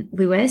Galvin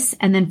Lewis,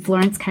 and then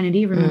Florence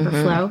Kennedy. Remember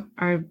Flo,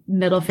 our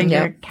middle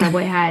finger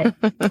cowboy hat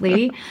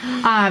lady.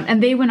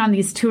 And they went on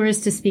these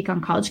tours to speak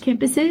on college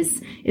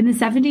campuses in the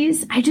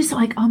 70s. I just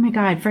like, oh my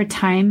God, for a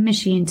time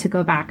machine to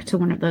go back to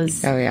one of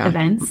those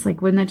events.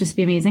 Like, wouldn't that just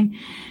be amazing?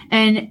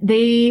 And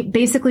they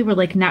basically were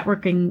like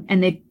networking,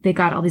 and they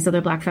got all these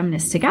other Black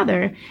feminists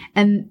together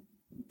and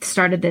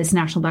started this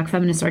National Black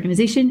Feminist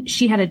Organization.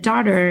 She had a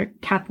daughter,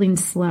 Kathleen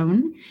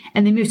Sloan,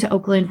 and they moved to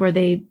Oakland, where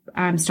they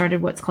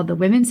started what's called the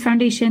Women's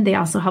Foundation. They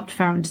also helped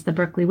found the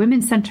Berkeley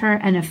Women's Center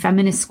and a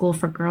feminist school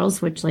for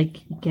girls, which, like,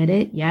 get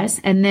it?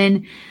 Yes. And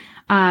then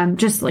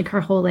just like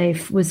her whole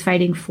life was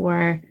fighting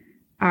for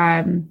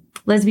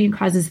lesbian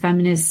causes,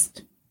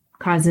 feminist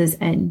causes,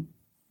 and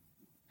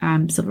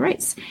civil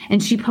rights.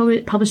 And she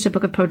published a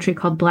book of poetry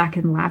called Black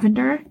and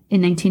Lavender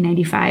in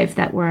 1995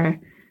 that were,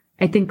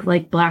 I think,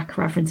 like Black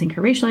referencing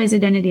her racialized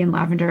identity and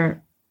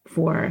lavender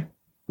for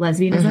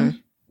lesbianism.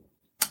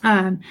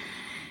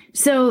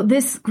 So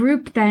this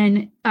group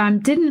then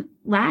didn't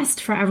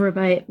last forever,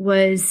 but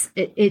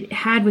it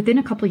had within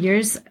a couple of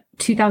years,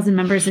 2,000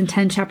 members in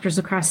 10 chapters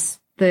across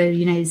the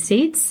United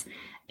States.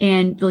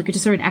 And like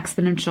just sort of an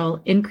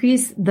exponential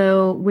increase,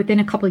 though within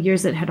a couple of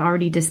years it had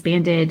already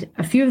disbanded.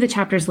 A few of the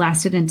chapters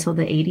lasted until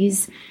the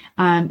 80s.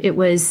 It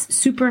was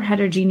super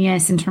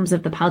heterogeneous in terms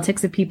of the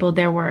politics of people.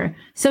 There were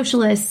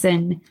socialists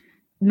and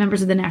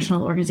members of the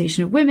National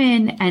Organization of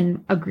Women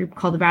and a group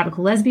called the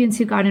Radical Lesbians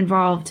who got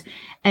involved.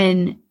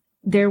 And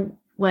it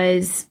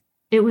was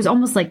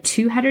almost like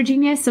too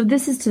heterogeneous. So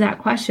this is to that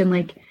question,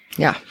 like,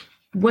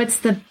 what's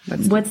the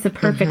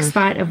perfect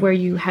spot of where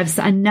you have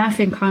enough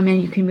in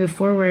common, you can move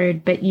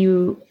forward, but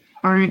you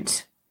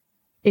aren't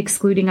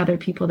excluding other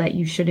people that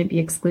you shouldn't be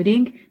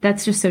excluding.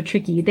 That's just so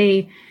tricky.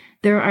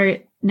 There are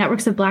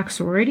networks of Black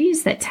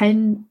sororities that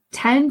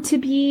tend to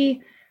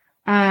be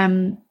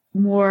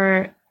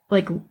more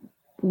like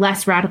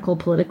less radical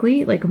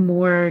politically, like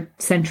more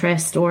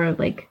centrist or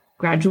like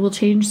gradual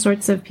change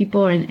sorts of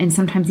people, and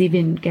sometimes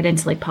even get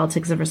into like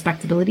politics of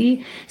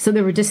respectability. So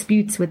there were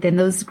disputes within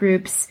those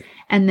groups,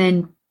 and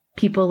then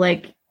people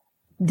like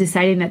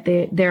deciding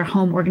that their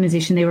home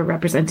organization they were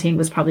representing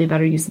was probably a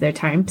better use of their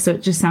time. So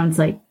it just sounds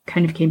like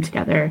kind of came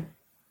together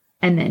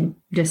and then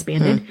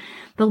disbanded.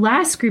 The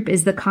last group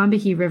is the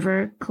Combahee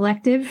River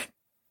Collective.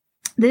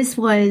 This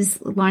was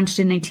launched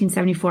in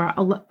 1974.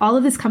 All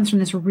of this comes from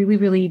this really,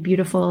 really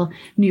beautiful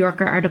New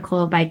Yorker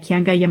article by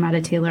Kianga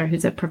Yamada Taylor,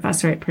 who's a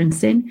professor at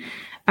Princeton,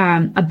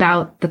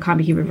 about the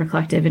Combahee River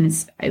Collective. And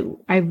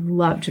I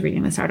loved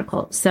reading this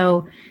article.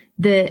 So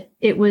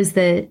it was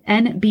the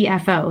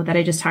NBFO that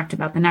I just talked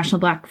about, the National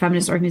Black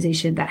Feminist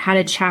Organization, that had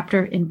a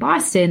chapter in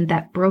Boston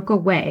that broke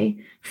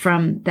away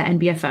from the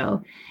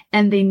NBFO.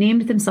 And they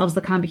named themselves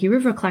the Combahee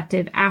River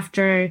Collective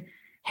after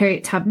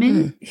Harriet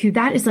Tubman, who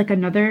that is like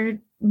another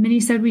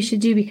mini-sode we should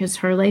do, because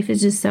her life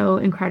is just so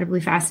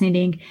incredibly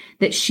fascinating,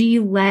 that she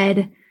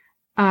led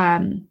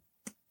a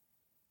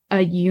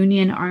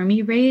Union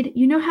Army raid.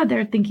 You know how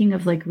they're thinking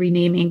of like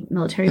renaming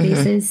military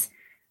bases?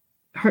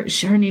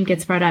 Her name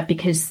gets brought up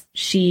because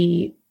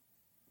she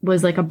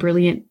was like a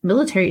brilliant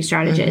military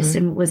strategist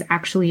and was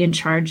actually in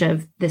charge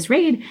of this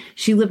raid.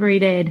 She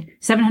liberated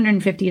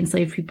 750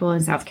 enslaved people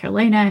in South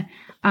Carolina.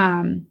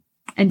 And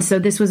so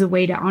this was a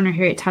way to honor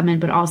Harriet Tubman,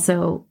 but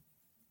also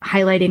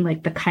highlighting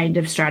like the kind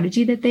of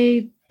strategy that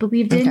they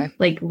believed in,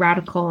 like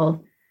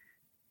radical,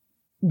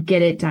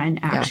 get it done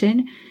action.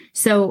 Yeah.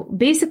 So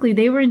basically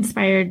they were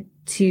inspired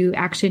to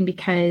action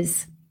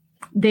because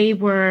they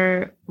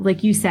were,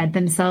 like you said,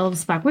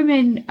 themselves Black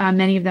women.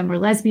 Many of them were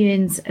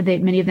lesbians.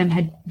 Many of them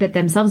had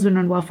themselves been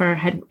on welfare,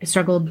 had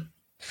struggled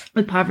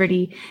with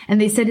poverty.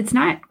 And they said it's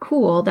not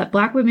cool that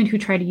Black women who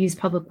try to use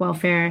public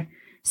welfare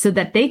so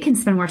that they can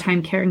spend more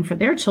time caring for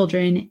their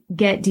children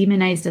get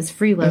demonized as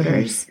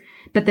freeloaders.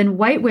 But then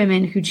white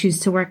women who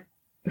choose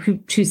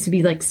to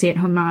be like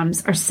stay-at-home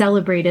moms are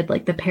celebrated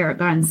like the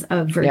paragons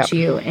of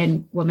virtue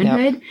and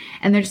womanhood.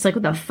 And they're just like,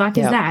 what the fuck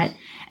is that?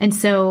 And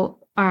so,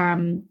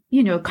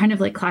 kind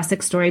of like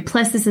classic story.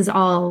 Plus this is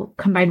all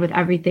combined with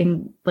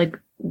everything like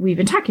we've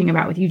been talking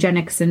about with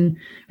eugenics and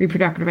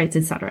reproductive rights,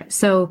 etc.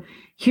 So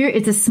here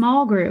it's a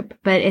small group,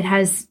 but it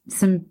has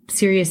some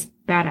serious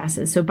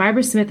badasses. So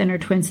Barbara Smith and her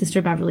twin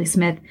sister, Beverly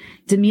Smith,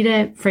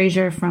 Demita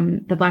Frazier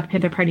from the Black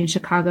Panther Party in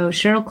Chicago,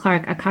 Cheryl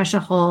Clark, Akasha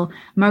Hull,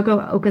 Margot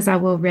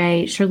Okazawa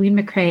Ray, Charlene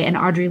McRae, and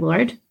Audre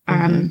Lorde,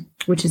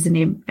 which is a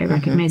name I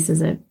recognize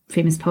as a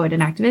famous poet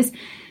and activist.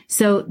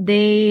 So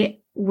they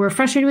were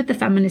frustrated with the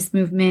feminist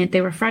movement.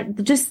 They were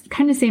just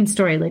kind of same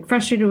story, like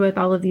frustrated with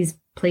all of these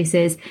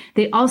places.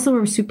 They also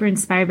were super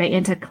inspired by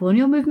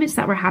anti-colonial movements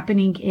that were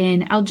happening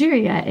in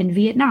Algeria and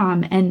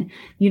Vietnam and,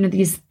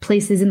 these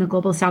places in the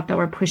global South that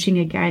were pushing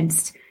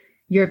against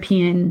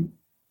European,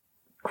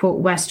 quote,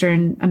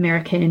 Western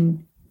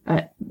American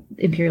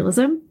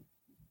imperialism,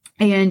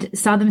 and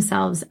saw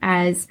themselves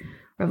as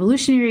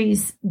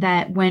revolutionaries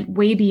that went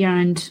way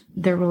beyond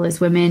their role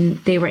as women.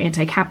 They were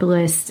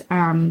anti-capitalist.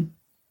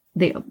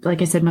 They,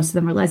 like I said, most of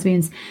them were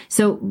lesbians.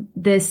 So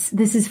this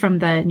is from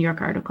the New York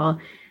article.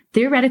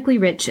 Theoretically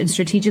rich and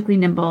strategically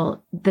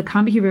nimble, the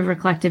Combahee River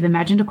Collective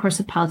imagined a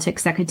course of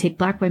politics that could take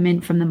Black women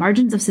from the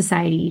margins of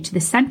society to the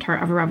center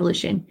of a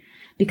revolution.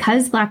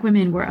 Because Black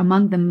women were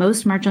among the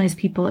most marginalized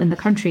people in the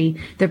country,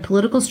 their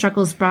political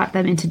struggles brought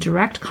them into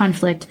direct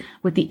conflict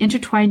with the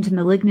intertwined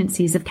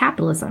malignancies of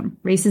capitalism,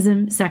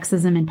 racism,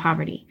 sexism, and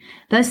poverty.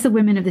 Thus, the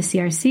women of the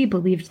CRC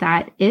believed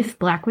that if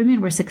Black women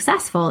were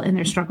successful in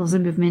their struggles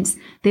and movements,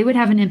 they would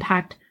have an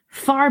impact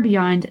far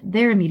beyond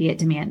their immediate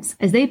demands.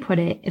 As they put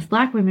it, if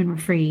Black women were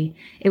free,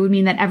 it would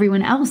mean that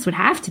everyone else would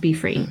have to be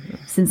free,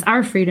 since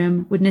our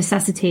freedom would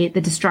necessitate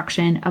the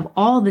destruction of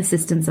all the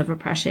systems of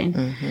oppression,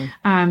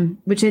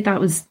 which I thought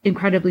was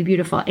incredibly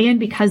beautiful. And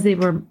because they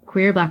were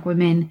queer Black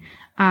women,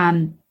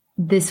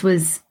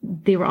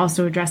 they were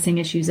also addressing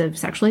issues of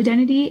sexual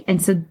identity.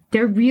 And so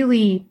they're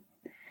really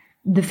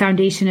the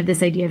foundation of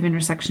this idea of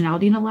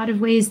intersectionality in a lot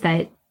of ways,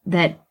 that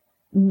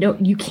no,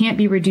 you can't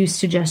be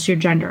reduced to just your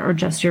gender or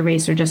just your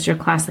race or just your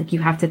class. Like,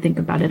 you have to think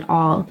about it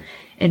all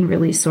in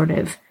really sort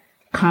of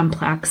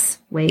complex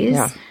ways.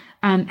 Yeah.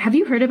 Have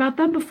you heard about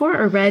them before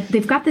or read?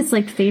 They've got this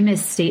like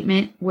famous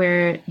statement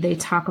where they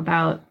talk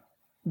about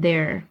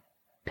their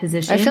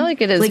position. I feel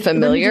like it is like,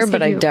 familiar,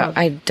 but I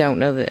don't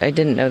know I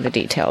didn't know the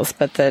details,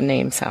 but the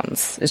name is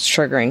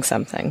triggering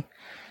something.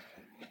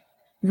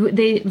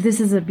 This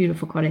is a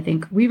beautiful quote, I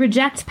think. We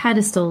reject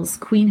pedestals,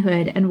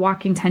 queenhood, and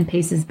walking 10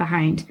 paces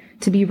behind.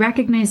 To be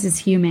recognized as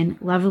human,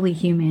 lovely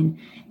human,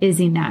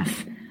 is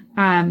enough.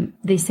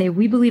 They say,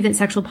 we believe that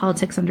sexual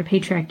politics under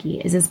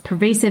patriarchy is as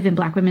pervasive in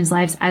Black women's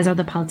lives as are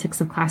the politics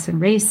of class and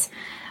race.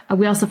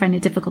 We also find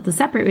it difficult to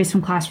separate race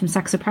from class from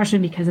sex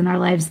oppression because in our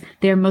lives,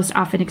 they are most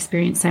often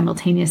experienced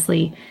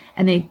simultaneously.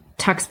 And they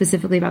talk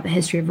specifically about the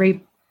history of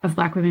rape of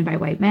Black women by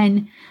white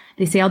men.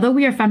 They say, although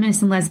we are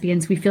feminists and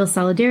lesbians, we feel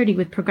solidarity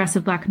with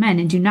progressive Black men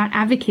and do not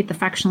advocate the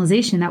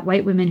factionalization that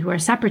white women who are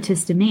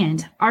separatists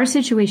demand. Our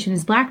situation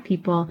as Black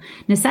people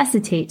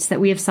necessitates that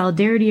we have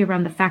solidarity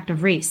around the fact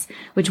of race,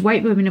 which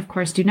white women, of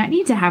course, do not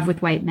need to have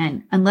with white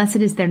men, unless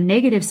it is their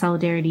negative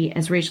solidarity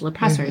as racial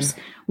oppressors.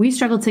 We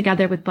struggle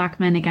together with Black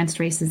men against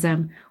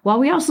racism, while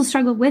we also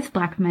struggle with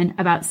Black men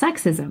about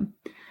sexism.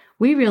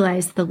 We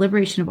realize the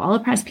liberation of all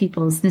oppressed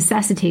peoples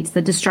necessitates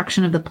the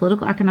destruction of the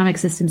political economic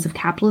systems of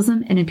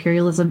capitalism and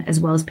imperialism, as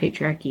well as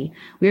patriarchy.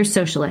 We are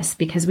socialists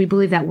because we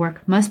believe that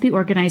work must be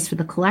organized for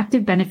the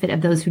collective benefit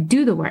of those who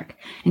do the work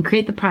and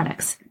create the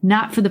products,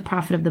 not for the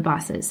profit of the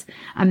bosses.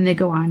 They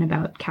go on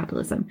about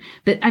capitalism.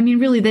 But I mean,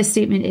 really, this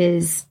statement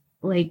is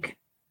like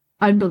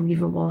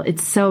unbelievable.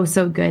 It's so,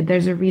 so good.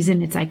 There's a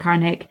reason it's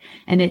iconic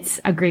and it's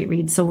a great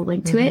read. So we'll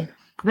link to it.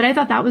 But I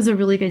thought that was a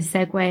really good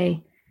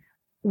segue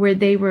where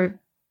they were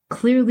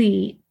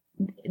clearly,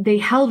 they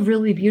held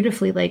really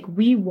beautifully, like,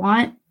 we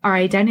want our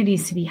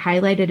identities to be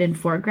highlighted and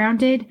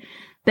foregrounded,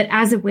 but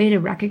as a way to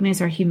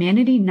recognize our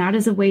humanity, not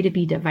as a way to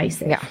be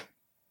divisive. Yeah.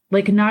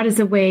 Like, not as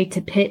a way to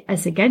pit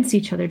us against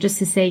each other, just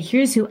to say,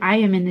 here's who I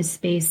am in this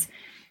space.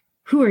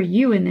 Who are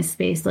you in this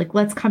space? Like,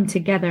 let's come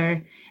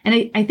together.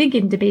 And I think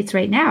in debates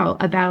right now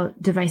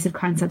about divisive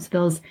concepts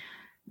bills,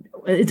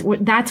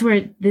 that's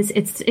where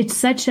it's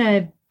such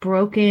a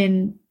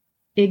broken,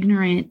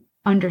 ignorant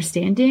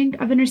understanding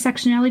of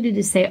intersectionality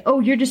to say, oh,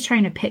 you're just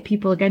trying to pit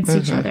people against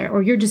each other,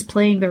 or you're just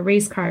playing the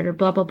race card, or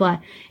blah, blah, blah.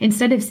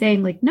 Instead of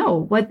saying, like, no,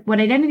 what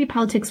identity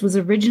politics was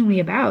originally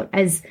about,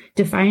 as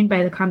defined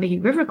by the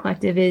Combahee River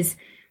Collective, is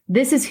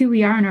this is who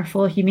we are in our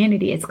full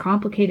humanity. It's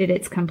complicated.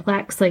 It's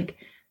complex. Like,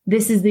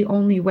 this is the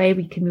only way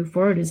we can move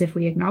forward, is if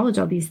we acknowledge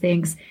all these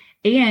things,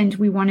 and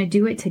we want to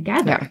do it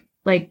together. Yeah.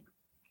 Like,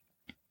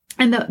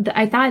 and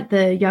I thought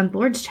the Young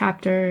Lords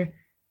chapter,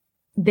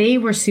 they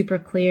were super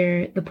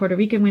clear, the Puerto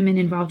Rican women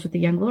involved with the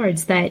Young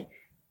Lords, that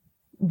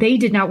they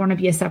did not want to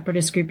be a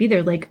separatist group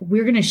either. Like,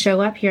 we're going to show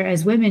up here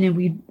as women,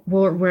 and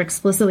we're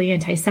explicitly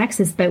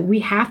anti-sexist, but we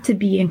have to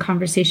be in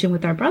conversation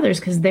with our brothers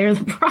because they're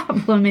the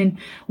problem, and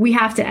we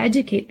have to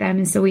educate them.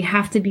 And so we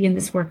have to be in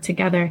this work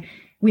together.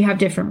 We have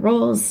different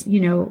roles, you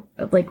know,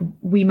 like,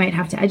 we might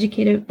have to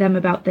educate them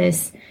about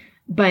this,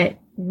 but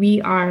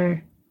we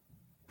are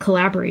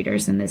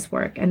collaborators in this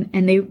work.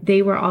 And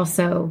they were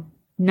also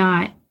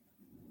not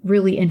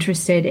really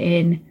interested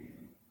in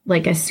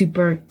like a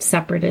super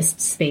separatist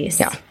space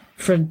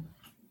for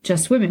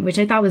just women, which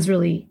I thought was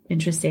really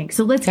interesting.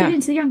 So let's get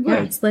into the Young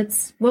Lords.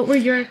 What were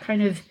your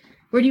kind of,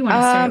 where do you want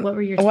to start? What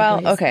were your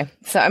takeaways? Okay.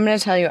 So I'm going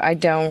to tell you,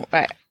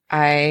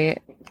 I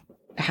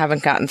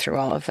haven't gotten through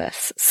all of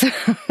this.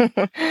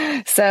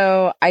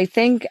 So I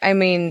think, I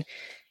mean,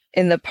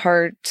 in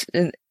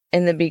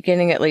the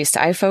beginning, at least,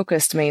 I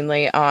focused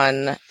mainly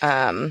on,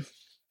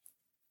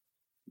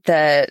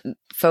 the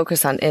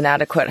focus on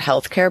inadequate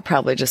healthcare,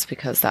 probably just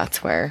because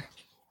that's where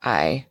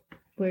I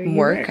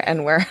work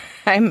and where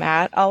I'm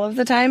at all of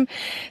the time.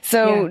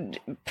 So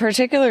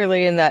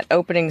particularly in that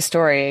opening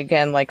story,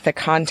 again, like the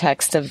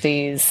context of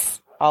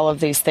all of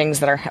these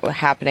things that are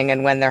happening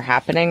and when they're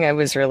happening, I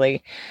was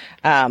really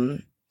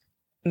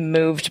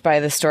moved by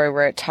the story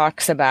where it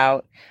talks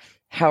about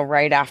how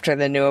right after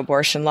the new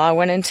abortion law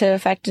went into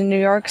effect in New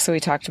York. So we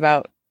talked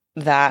about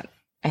that,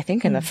 I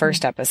think, in the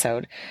first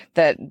episode,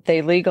 that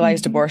they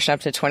legalized abortion up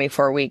to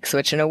 24 weeks,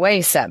 which in a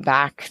way set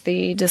back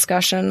the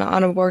discussion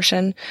on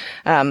abortion,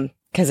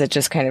 because it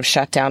just kind of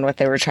shut down what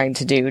they were trying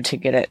to do to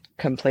get it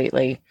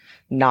completely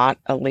not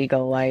a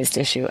legalized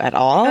issue at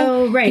all.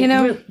 Oh, right. You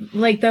know,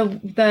 like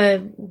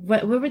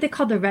what were they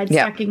called? The red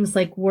stockings,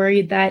 like,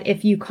 worried that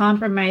if you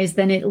compromise,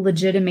 then it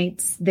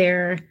legitimates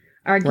their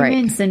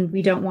arguments, and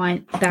we don't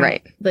want that.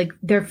 Right. Like,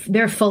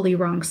 they're fully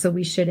wrong, so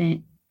we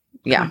shouldn't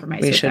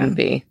compromise. We shouldn't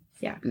be.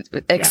 Yeah.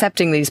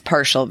 Accepting these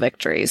partial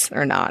victories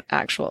or not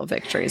actual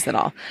victories at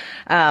all.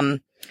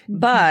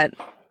 But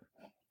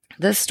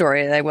this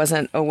story that I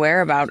wasn't aware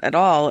about at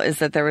all is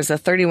that there was a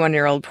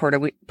 31-year-old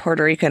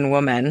Puerto Rican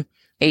woman,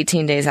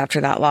 18 days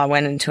after that law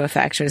went into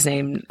effect. She was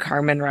named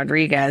Carmen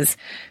Rodriguez,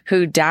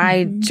 who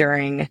died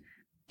during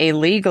a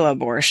legal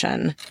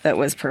abortion that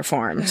was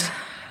performed.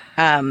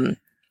 And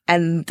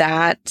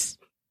that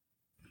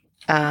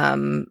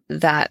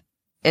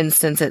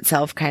instance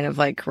itself kind of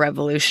like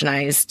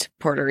revolutionized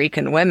Puerto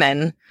Rican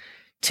women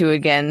to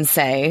again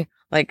say,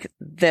 like,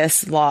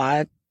 this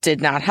law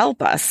did not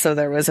help us. So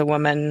there was a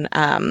woman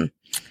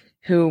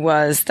who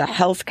was the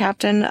health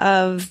captain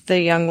of the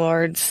Young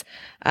Lords,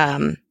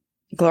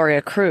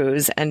 Gloria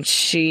Cruz, and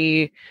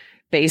she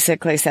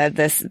basically said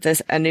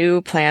a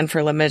new plan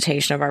for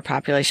limitation of our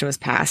population was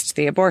passed,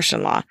 the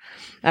abortion law.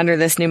 Under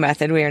this new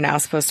method, we are now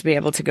supposed to be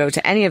able to go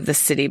to any of the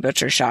city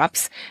butcher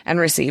shops and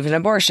receive an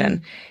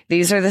abortion.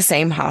 These are the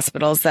same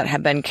hospitals that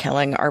have been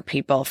killing our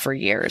people for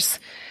years.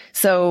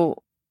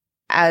 So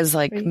as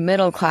like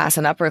middle class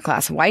and upper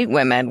class white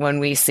women, when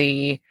we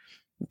see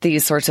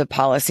these sorts of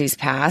policies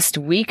passed,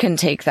 we can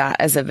take that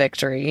as a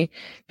victory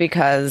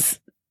because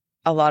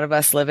a lot of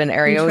us live in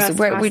areas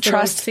where we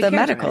trust the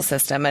medical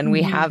system, and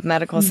we have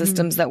medical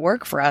systems that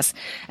work for us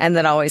and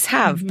that always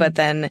have. But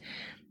then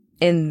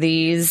in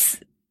these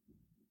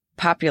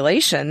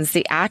populations,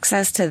 the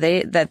access to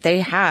that they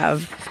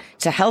have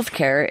to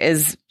healthcare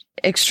is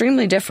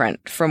extremely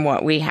different from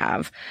what we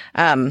have.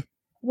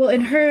 Well,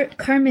 and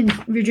Carmen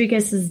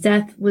Rodriguez's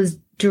death was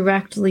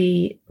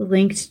directly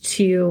linked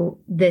to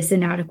this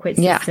inadequate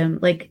system,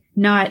 like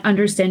not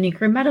understanding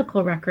her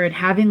medical record,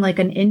 having like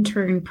an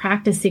intern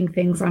practicing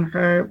things on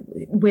her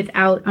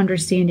without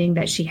understanding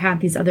that she had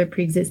these other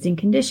pre-existing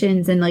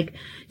conditions, and like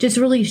just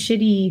really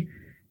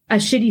a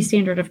shitty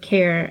standard of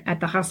care at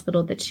the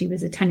hospital that she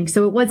was attending.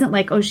 So it wasn't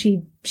like, oh,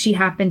 she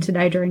happened to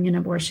die during an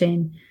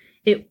abortion.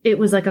 It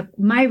was like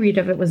my read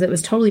of it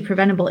was totally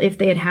preventable if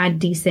they had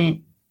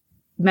decent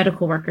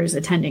medical workers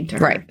attending to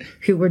her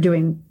who were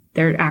doing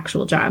their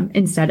actual job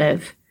instead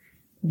of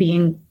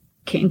being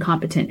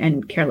incompetent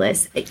and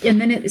careless.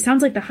 And then it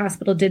sounds like the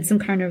hospital did some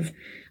kind of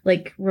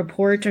like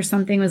report or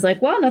something, was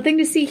like, well, nothing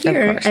to see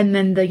here. And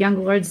then the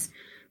Young Lords,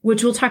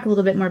 which we'll talk a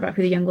little bit more about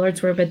who the Young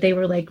Lords were, but they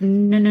were like,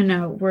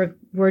 no,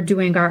 we're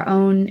doing our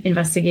own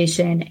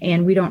investigation,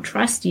 and we don't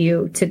trust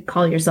you to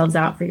call yourselves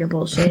out for your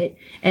bullshit.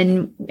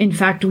 And in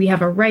fact, we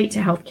have a right to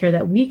healthcare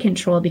that we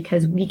control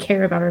because we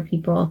care about our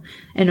people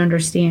and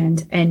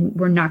understand, and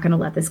we're not going to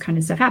let this kind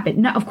of stuff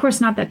happen. Now, of course,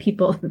 not that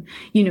people,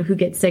 who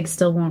get sick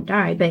still won't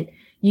die, but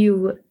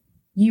you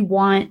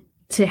want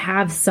to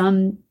have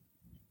some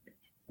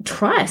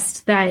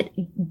trust that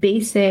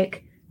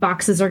basic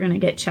boxes are going to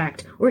get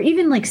checked, or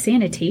even like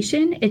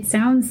sanitation. It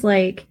sounds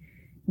like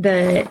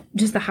the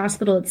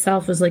hospital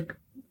itself was like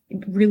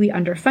really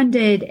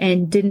underfunded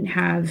and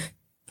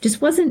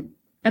wasn't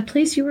a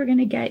place you were going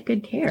to get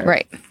good care.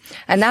 Right.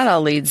 And that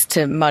all leads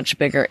to much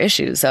bigger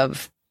issues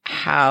of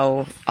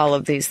how all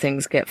of these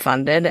things get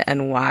funded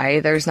and why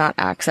there's not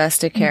access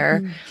to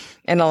care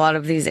in a lot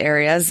of these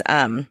areas.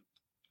 And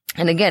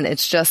again,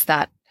 it's just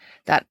that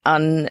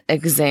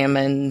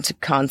unexamined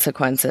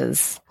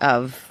consequences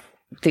of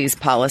these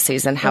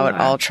policies and how it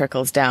all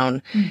trickles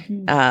down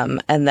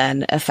and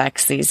then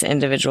affects these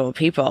individual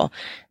people.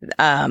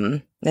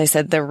 They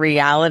said the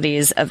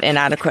realities of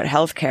inadequate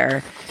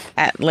healthcare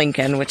at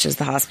Lincoln, which is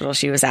the hospital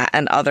she was at,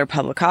 and other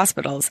public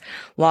hospitals,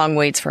 long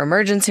waits for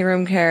emergency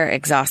room care,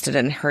 exhausted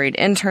and hurried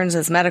interns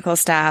as medical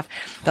staff,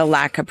 the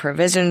lack of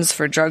provisions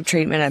for drug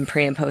treatment and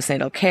pre- and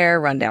postnatal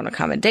care, rundown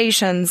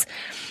accommodations.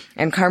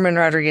 And Carmen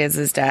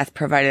Rodriguez's death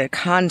provided a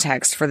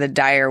context for the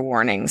dire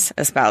warnings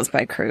espoused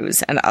by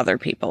Cruz and other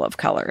people of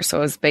color. So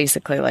it was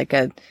basically like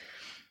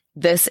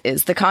this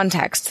is the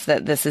context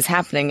that this is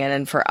happening in.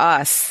 And for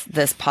us,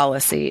 this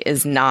policy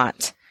is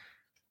not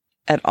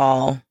at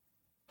all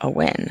a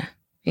win.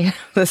 Yeah,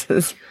 this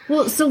is.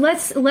 Well, so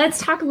let's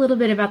talk a little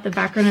bit about the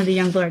background of the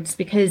Young Lords,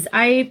 because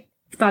I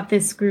thought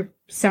this group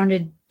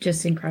sounded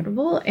just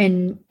incredible,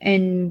 and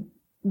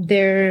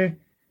their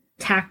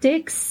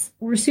tactics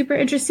were super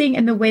interesting,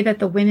 and the way that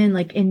the women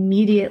like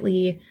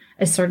immediately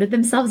asserted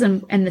themselves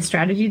and the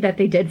strategy that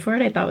they did for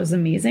it, I thought was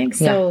amazing.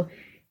 So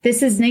this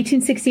is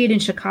 1968 in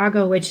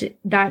Chicago, which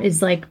that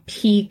is like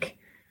peak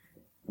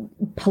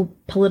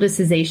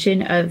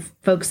politicization of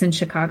folks in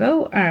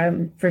Chicago,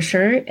 for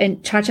sure.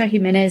 And Cha-Cha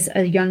Jimenez,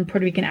 a young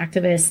Puerto Rican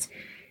activist,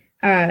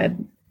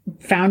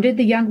 founded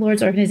the Young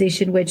Lords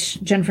organization,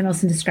 which Jennifer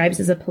Nelson describes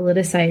as a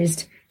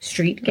politicized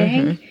street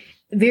gang.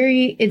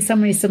 Very, in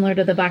some ways, similar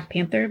to the Black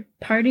Panther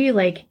Party.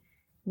 Like,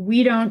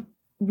 we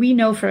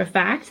know for a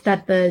fact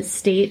that the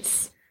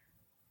states,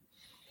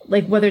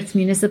 like whether it's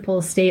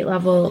municipal, state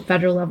level,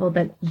 federal level,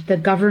 that the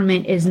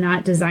government is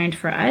not designed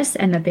for us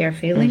and that they are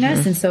failing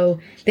us. And so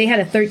they had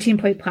a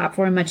 13-point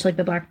platform, much like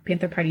the Black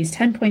Panther Party's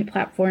 10-point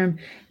platform,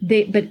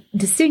 but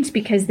distinct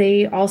because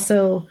they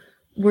also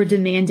were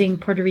demanding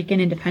Puerto Rican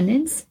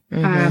independence,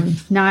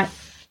 not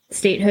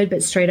statehood,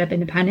 but straight up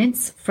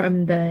independence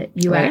from the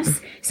U.S.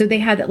 Right. So they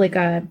had like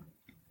a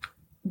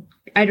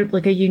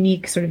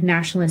unique sort of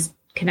nationalist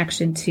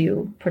connection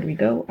to Puerto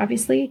Rico,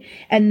 obviously.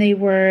 And they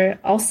were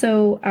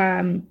also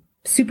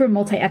super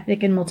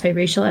multi-ethnic and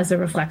multiracial as a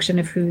reflection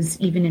of who's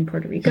even in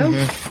Puerto Rico.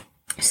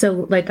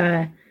 So like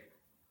a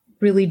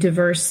really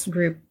diverse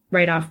group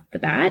right off the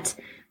bat.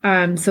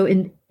 So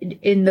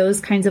in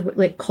those kinds of,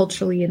 like,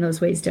 culturally in those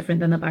ways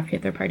different than the Black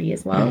Panther Party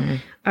as well.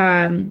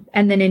 And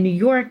then in New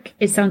York,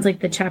 it sounds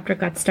like the chapter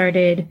got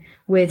started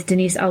with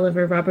Denise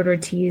Oliver, Robert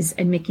Ortiz,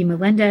 and Mickey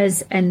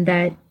Melendez, and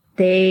that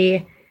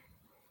they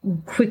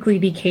quickly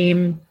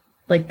became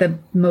like the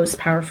most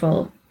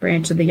powerful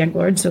branch of the Young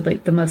Lords, so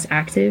like the most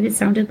active, it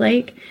sounded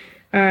like.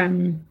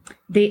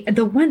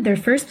 Their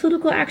first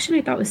political action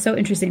I thought was so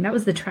interesting. That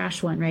was the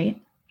trash one,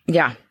 right?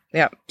 Yeah.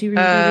 Yeah. Do you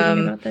remember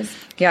reading about this?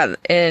 Yeah.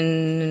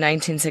 In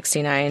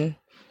 1969,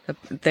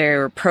 they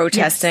were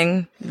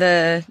protesting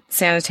the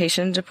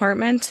sanitation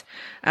department.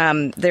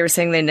 They were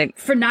saying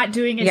for not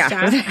doing its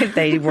job.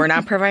 They were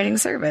not providing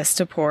service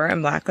to poor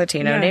and Black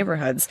Latino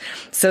neighborhoods.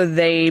 So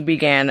they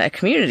began a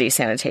community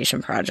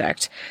sanitation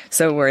project.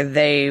 So where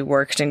they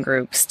worked in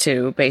groups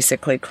to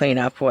basically clean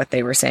up what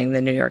they were saying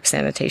the New York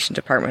Sanitation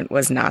Department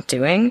was not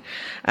doing.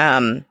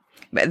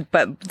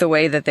 but the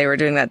way that they were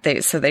doing that,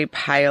 they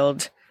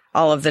piled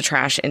all of the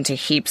trash into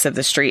heaps of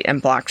the street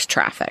and blocked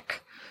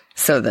traffic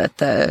so that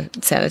the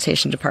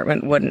sanitation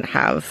department wouldn't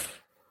have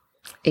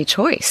a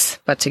choice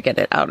but to get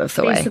it out of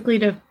the way. Basically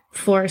to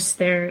force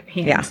their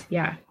hand.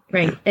 Yeah.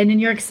 Right. And in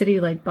New York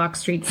City, like block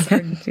streets are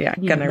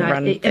gonna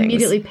run it things.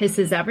 Immediately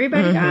pisses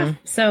everybody off.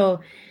 So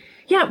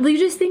yeah, well, you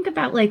just think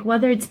about like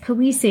whether it's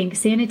policing,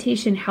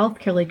 sanitation,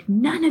 healthcare, like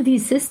none of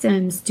these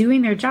systems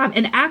doing their job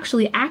and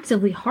actually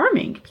actively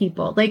harming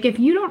people. Like if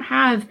you don't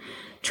have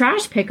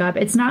trash pickup,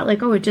 it's not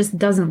like, oh, it just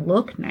doesn't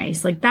look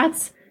nice. Like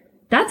that's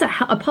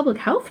a public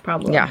health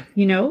problem. Yeah.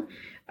 You know,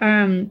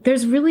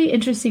 there's really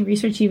interesting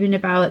research even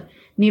about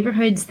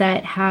neighborhoods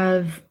that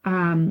have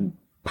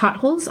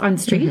potholes on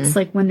streets,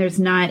 like when there's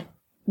not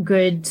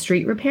good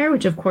street repair,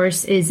 which of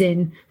course is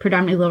in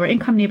predominantly lower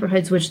income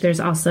neighborhoods, which there's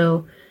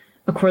also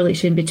a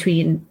correlation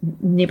between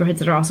neighborhoods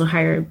that are also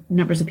higher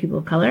numbers of people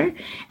of color,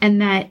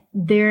 and that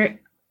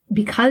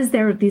because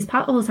these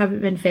potholes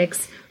haven't been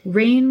fixed,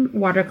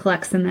 rainwater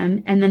collects in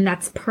them, and then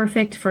that's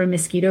perfect for a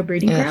mosquito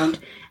breeding ground,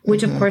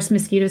 which of course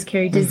mosquitoes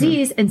carry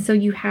disease, and so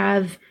you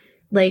have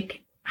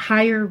like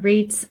higher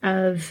rates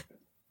of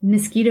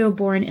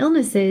mosquito-borne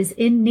illnesses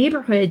in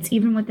neighborhoods,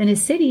 even within a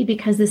city,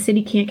 because the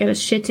city can't get a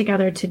shit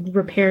together to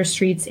repair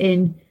streets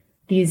in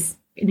these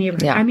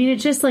neighborhoods. Yeah. I mean,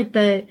 it's just like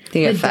the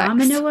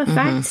domino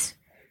effect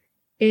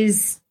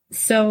is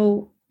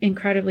so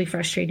incredibly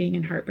frustrating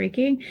and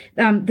heartbreaking.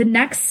 The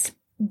next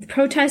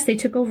protest, they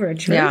took over a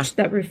church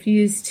that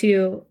refused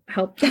to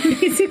help them,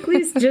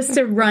 basically, just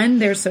to run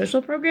their social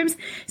programs.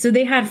 So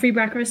they had free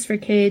breakfast for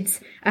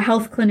kids, a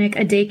health clinic,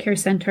 a daycare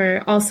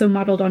center, also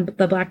modeled on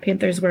the Black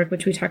Panthers work,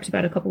 which we talked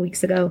about a couple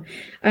weeks ago.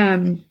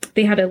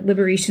 They had a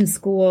liberation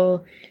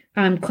school,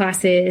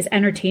 classes,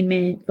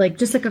 entertainment, like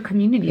just like a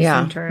community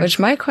center. Which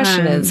my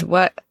question is,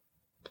 what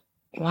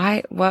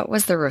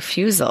was the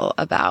refusal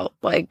about?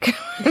 Like,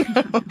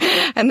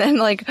 and then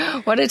like,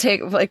 what it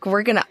take, like,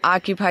 we're going to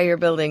occupy your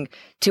building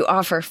to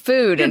offer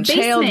food and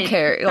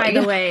childcare. By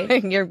the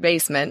way, your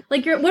basement.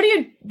 Like what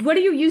are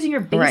you using your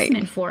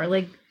basement for?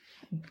 Like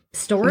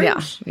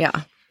storage?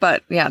 Yeah.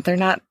 But they're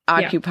not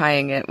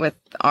occupying it with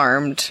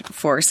armed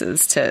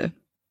forces to,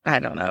 I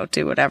don't know,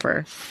 do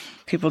whatever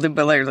people do,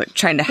 but they're like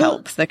trying to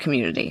help the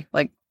community.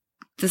 Like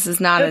this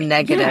is not a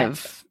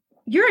negative. Yeah.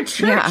 You're a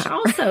church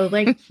also.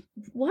 Like,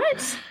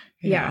 what?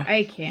 Yeah,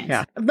 I can't.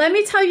 Yeah. Let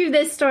me tell you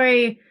this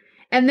story,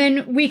 and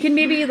then we can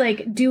maybe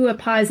like do a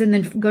pause and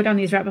then go down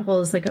these rabbit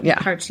holes like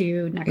part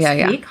 2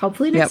 next week,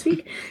 hopefully next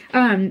week.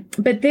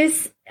 But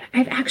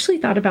I've actually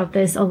thought about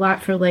this a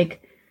lot for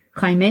like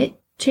climate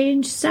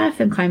change stuff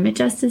and climate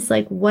justice.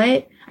 Like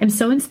I'm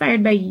so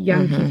inspired by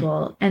young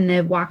people and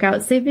the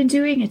walkouts they've been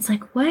doing. It's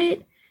like,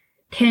 what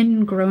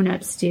can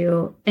grownups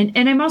do?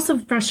 And I'm also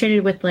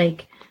frustrated with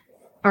like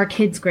our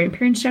kids'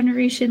 grandparents'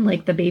 generation,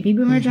 like the baby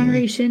boomer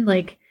generation.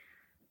 Like,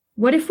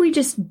 what if we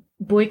just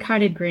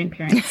boycotted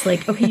grandparents?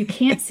 Like, okay, you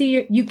can't see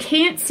your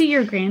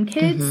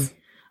grandkids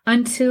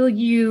until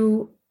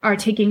you are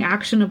taking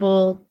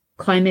actionable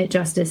climate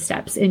justice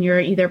steps in your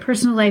either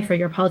personal life or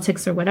your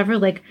politics or whatever.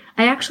 Like,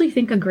 I actually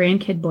think a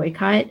grandkid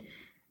boycott,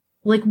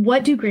 like,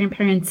 what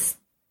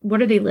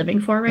are they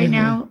living for right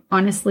now?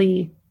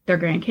 Honestly, their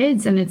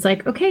grandkids. And it's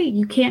like, okay,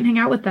 you can't hang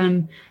out with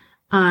them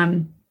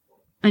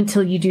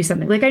until you do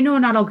something. Like, I know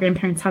not all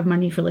grandparents have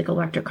money for like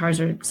electric cars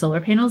or solar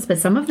panels, but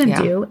some of them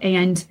do.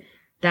 And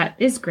that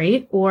is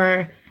great.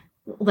 Or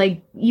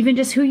like, even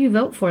just who you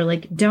vote for,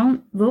 like,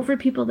 don't vote for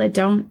people that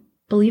don't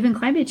believe in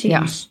climate change.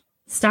 Yeah.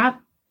 Stop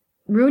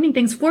ruining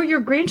things for your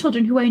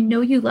grandchildren, who I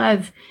know you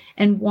love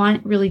and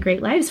want really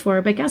great lives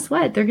for. But guess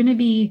what? They're going to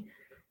be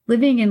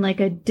living in like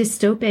a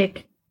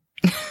dystopic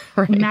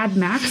Mad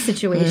Max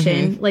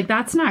situation. Like,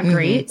 that's not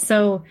great.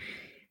 So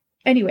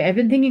anyway, I've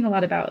been thinking a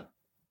lot about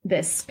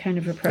this kind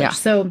of approach. Yeah.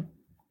 So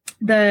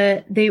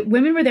the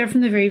women were there from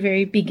the very,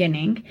 very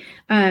beginning.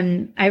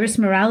 Iris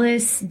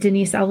Morales,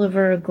 Denise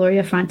Oliver,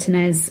 Gloria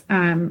Fontanez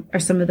are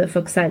some of the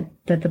folks that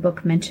the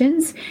book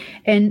mentions.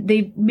 And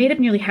they made up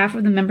nearly half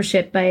of the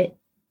membership, but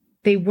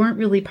they weren't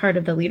really part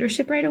of the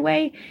leadership right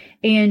away.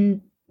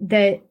 And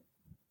that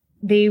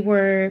they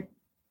were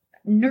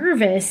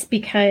nervous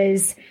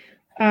because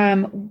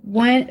they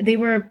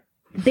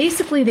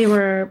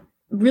were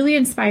really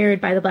inspired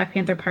by the Black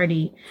Panther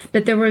Party,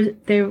 but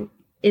there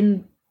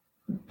in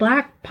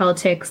Black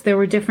politics, there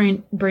were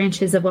different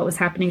branches of what was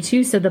happening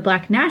too. So the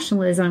Black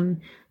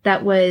nationalism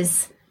that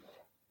was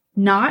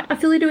not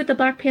affiliated with the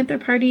Black Panther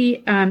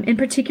Party, in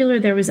particular,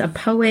 there was a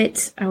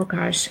poet, oh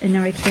gosh, and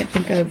now I can't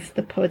think of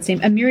the poet's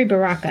name, Amiri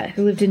Baraka,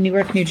 who lived in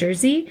Newark, New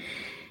Jersey.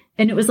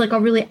 And it was like a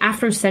really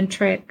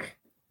Afrocentric,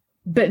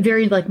 but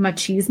very like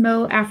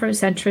machismo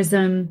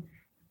Afrocentrism,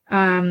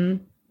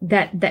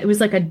 that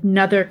was like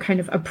another kind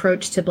of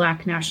approach to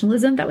Black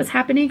nationalism that was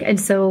happening. And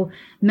so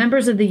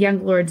members of the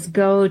Young Lords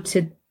go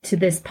to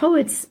this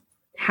poet's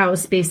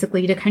house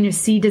basically to kind of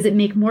see, does it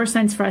make more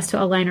sense for us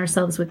to align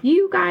ourselves with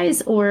you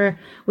guys or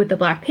with the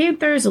Black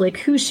Panthers, or like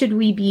who should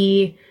we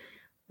be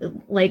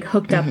like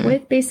hooked up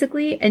with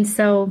basically? And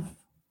so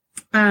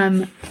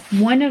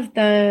one of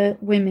the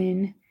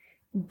women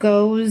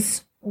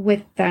goes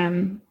with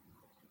them.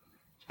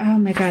 Oh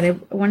my God, I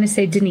want to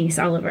say Denise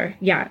Oliver.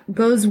 Yeah,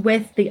 goes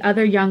with the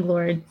other young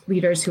lord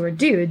leaders who are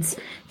dudes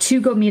to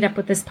go meet up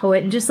with this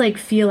poet and just like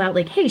feel out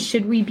like, hey,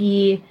 should we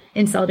be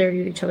in solidarity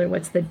with each other?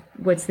 What's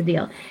the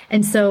deal?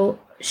 And so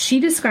she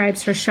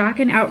describes her shock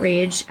and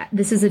outrage.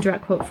 This is a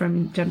direct quote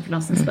from Jennifer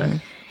Nelson's book.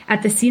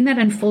 At the scene that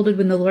unfolded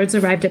when the lords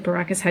arrived at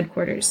Baraka's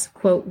headquarters.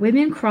 Quote,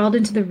 women crawled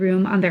into the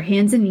room on their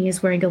hands and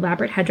knees wearing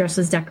elaborate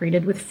headdresses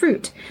decorated with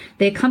fruit.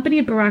 They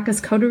accompanied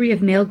Baraka's coterie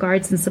of male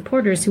guards and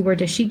supporters who wore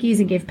dashikis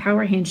and gave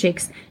power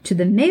handshakes to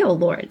the male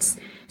lords.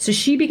 So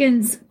she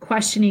begins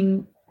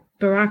questioning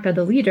Baraka,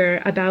 the leader,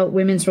 about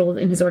women's role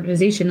in his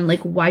organization and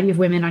like, why do you have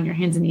women on your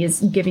hands and knees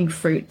giving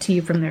fruit to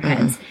you from their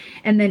heads?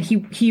 And then he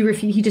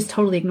just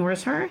totally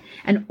ignores her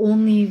and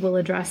only will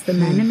address the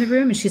men in the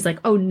room. And she's like,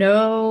 oh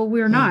no,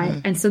 we're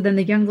not. And so then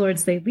the young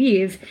lords, they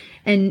leave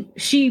and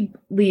she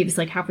leaves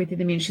like halfway through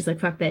the meeting. She's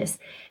like, fuck this.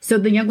 So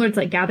the young lords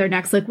like gather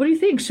next, like, what do you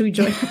think? Should we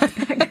join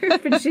that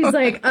group? And she's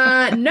like,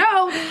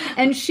 no.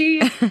 And she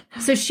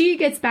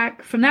gets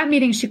back from that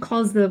meeting. She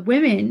calls the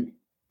women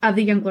of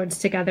the young lords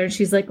together. And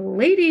she's like,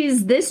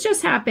 ladies, this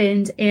just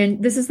happened.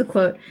 And this is the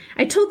quote.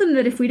 I told them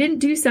that if we didn't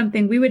do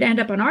something, we would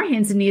end up on our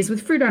hands and knees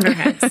with fruit on our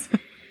heads.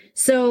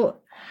 So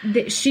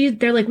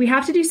they're like, we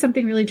have to do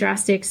something really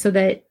drastic so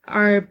that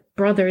our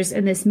brothers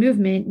in this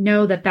movement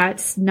know that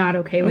that's not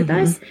okay with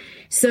us.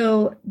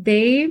 So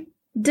they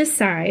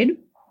decide,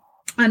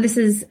 and this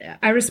is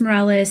Iris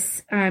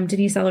Morales,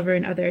 Denise Oliver,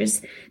 and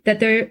others, that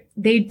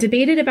they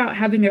debated about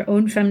having their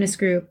own feminist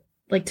group,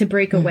 like to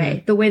break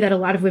away the way that a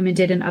lot of women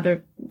did in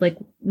other like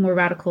more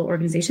radical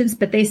organizations.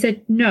 But they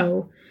said,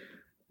 no,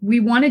 we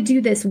want to do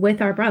this with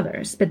our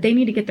brothers, but they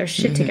need to get their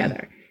shit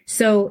together.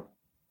 So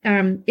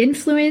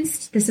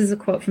influenced, this is a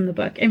quote from the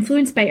book,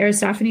 influenced by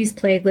Aristophanes'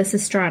 play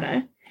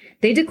Lysistrata,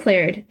 they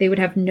declared they would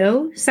have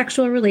no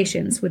sexual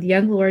relations with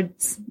young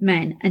lords'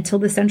 men until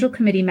the Central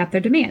Committee met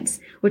their demands,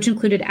 which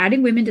included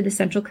adding women to the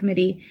Central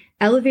Committee,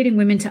 elevating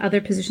women to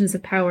other positions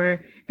of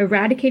power,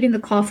 eradicating the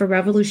call for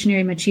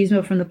revolutionary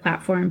machismo from the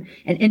platform,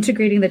 and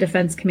integrating the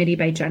Defense Committee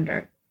by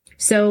gender.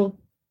 So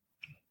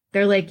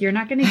they're like, you're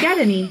not going to get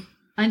any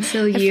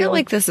until you... I feel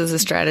like this is a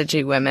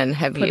strategy women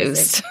have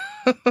used.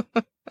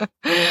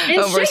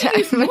 And should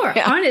use more,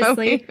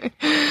 honestly.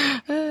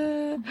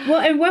 Well,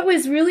 and what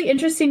was really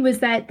interesting was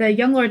that the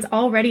young lords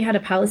already had a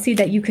policy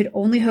that you could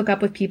only hook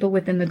up with people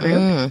within the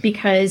group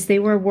because they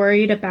were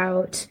worried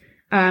about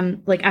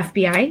like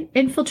FBI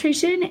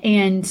infiltration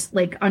and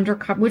like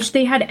undercover, which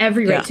they had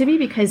every right to be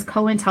because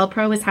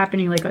COINTELPRO was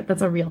happening. Like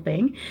that's a real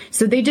thing.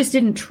 So they just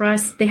didn't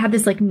trust. They had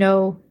this like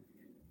no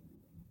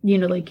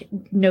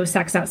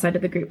sex outside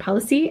of the group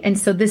policy. And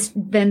so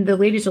then the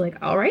ladies are like,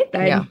 all right,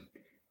 then. Yeah.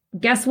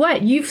 Guess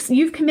what?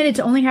 You've committed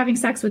to only having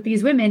sex with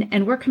these women,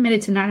 and we're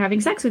committed to not having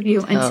sex with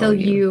you until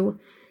you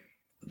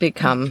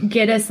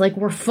get us like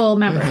we're full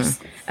members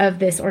of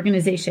this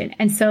organization.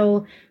 And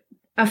so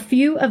a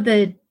few of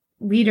the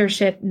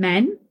leadership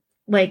men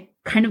like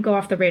kind of go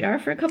off the radar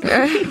for a couple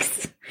of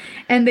weeks,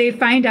 and they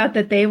find out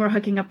that they were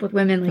hooking up with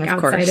women like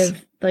outside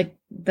of like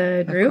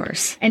the group.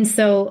 And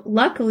so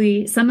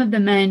luckily some of the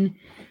men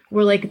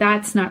were like,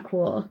 that's not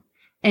cool.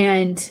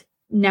 And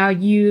now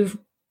you've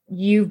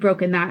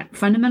broken that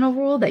fundamental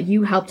rule that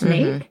you helped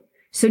make.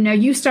 So now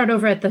you start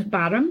over at the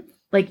bottom.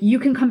 Like you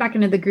can come back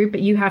into the group,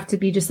 but you have to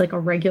be just like a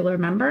regular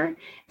member.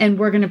 And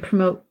we're going to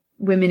promote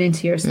women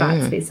into your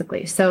spots,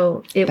 basically.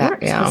 So it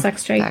worked. Yeah, the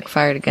sex strike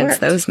backfired against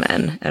those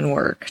men and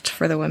worked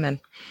for the women.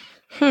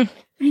 I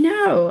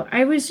know.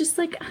 I was just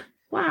like,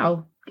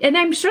 wow. And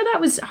I'm sure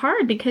that was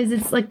hard because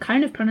it's like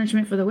kind of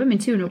punishment for the women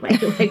too, in a way.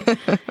 Like,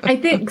 I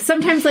think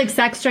sometimes like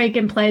sex strike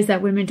implies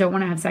that women don't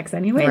want to have sex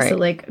anyway. Right. So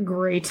like,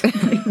 great,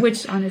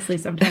 which honestly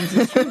sometimes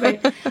is true.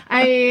 But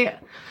I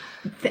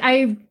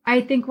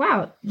think,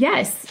 wow,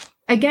 yes.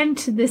 Again,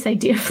 to this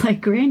idea of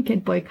like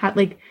grandkid boycott,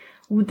 like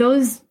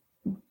those,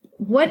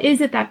 what is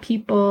it that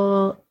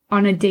people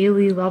on a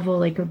daily level,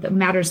 like that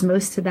matters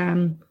most to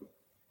them?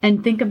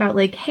 And think about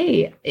like,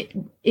 hey,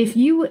 if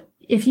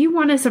you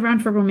want us around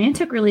for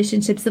romantic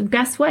relationships, then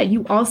guess what?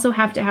 You also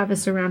have to have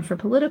us around for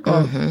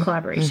political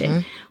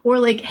collaboration. Or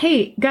like,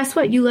 hey, guess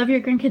what? You love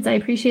your grandkids. I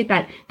appreciate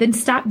that. Then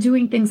stop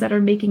doing things that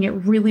are making it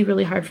really,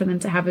 really hard for them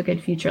to have a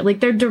good future. Like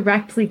they're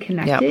directly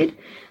connected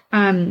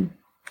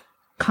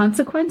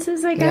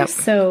consequences, I guess.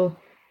 So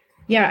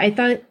yeah, I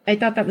thought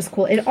that was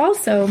cool. It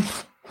also,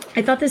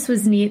 I thought this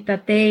was neat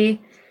that they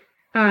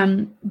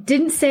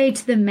didn't say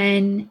to the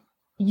men,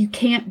 you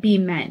can't be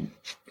men.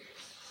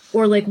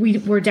 Or like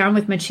we're down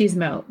with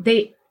machismo.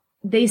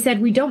 They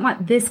said we don't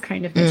want this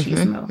kind of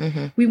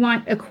machismo. We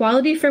want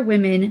equality for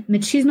women.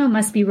 Machismo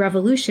must be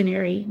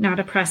revolutionary, not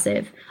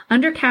oppressive.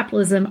 Under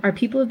capitalism, our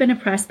people have been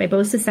oppressed by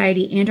both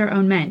society and our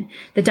own men.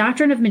 The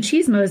doctrine of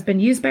machismo has been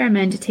used by our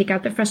men to take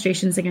out their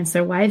frustrations against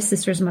their wives,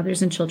 sisters,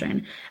 mothers, and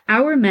children.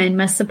 Our men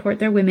must support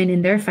their women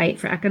in their fight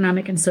for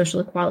economic and social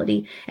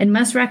equality and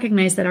must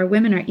recognize that our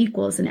women are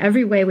equals in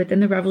every way within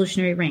the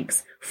revolutionary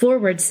ranks.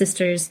 Forward,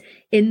 sisters,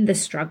 in the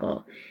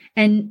struggle.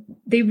 And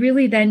they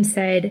really then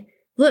said,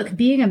 look,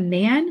 being a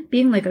man,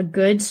 being like a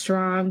good,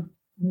 strong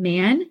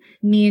man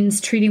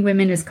means treating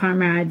women as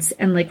comrades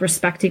and like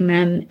respecting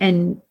them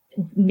and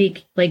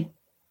make like,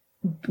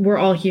 we're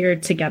all here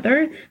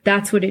together.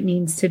 That's what it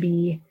means to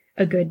be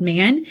a good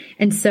man.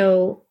 And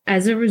so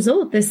as a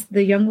result,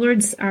 the young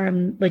lords,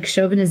 like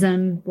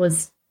chauvinism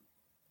was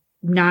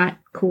not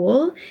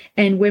cool.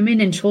 And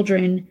women and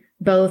children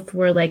both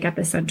were like at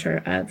the center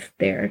of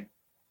their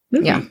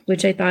movement,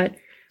 which I thought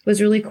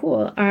was really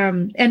cool.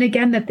 And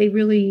again, that they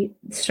really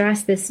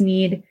stress this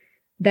need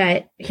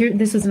that here,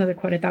 this was another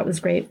quote I thought was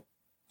great.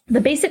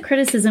 The basic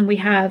criticism we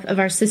have of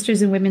our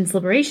sisters in women's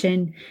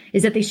liberation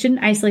is that they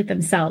shouldn't isolate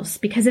themselves,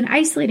 because in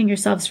isolating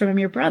yourselves from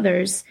your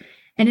brothers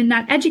and in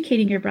not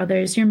educating your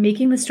brothers, you're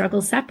making the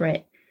struggle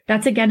separate.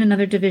 That's, again,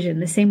 another division,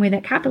 the same way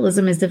that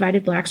capitalism has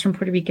divided Blacks from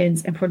Puerto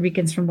Ricans and Puerto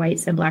Ricans from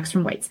whites and Blacks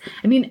from whites.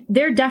 I mean,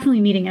 they're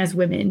definitely meeting as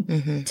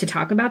women to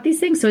talk about these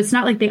things. So it's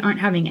not like they aren't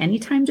having any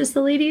time, just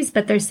the ladies,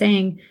 but they're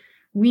saying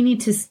we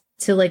need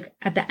to like,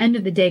 at the end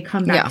of the day,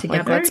 come back together.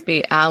 Like, let's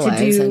be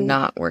allies and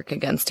not work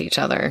against each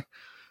other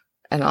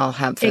and all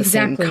have the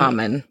same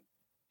common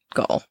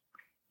goal.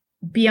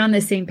 Be on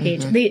the same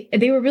page.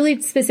 They were really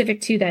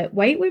specific too, that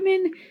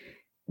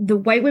the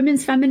white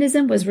women's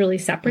feminism was really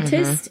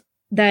separatist,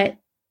 that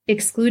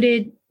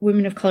excluded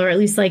women of color, or at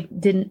least like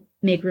didn't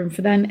make room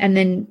for them. And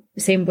then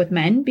same with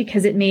men,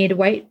 because it made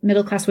white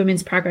middle-class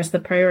women's progress the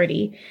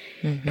priority.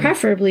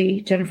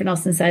 Preferably, Jennifer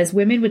Nelson says,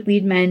 women would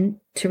lead men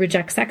to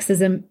reject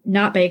sexism,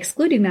 not by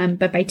excluding them,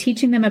 but by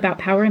teaching them about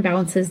power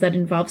imbalances that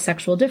involve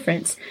sexual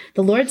difference.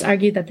 The Lords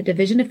argued that the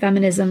division of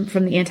feminism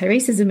from the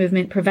anti-racism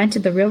movement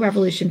prevented the real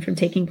revolution from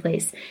taking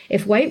place.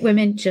 If white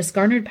women just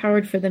garnered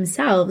power for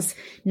themselves,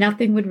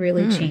 nothing would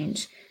really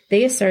change.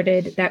 They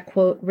asserted that,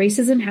 quote,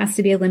 racism has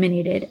to be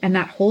eliminated, and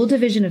that whole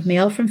division of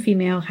male from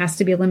female has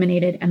to be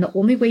eliminated, and the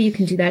only way you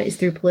can do that is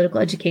through political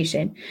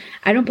education.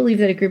 I don't believe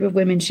that a group of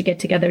women should get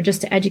together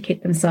just to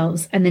educate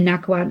themselves and then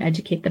not go out and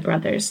educate the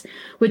brothers,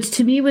 which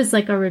to me was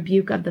like a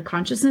rebuke of the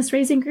consciousness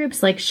raising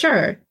groups. Like,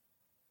 sure,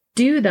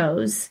 do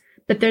those,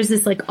 but there's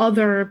this like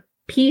other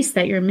piece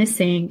that you're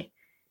missing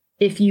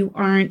if you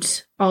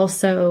aren't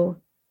also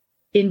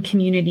in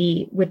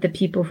community with the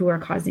people who are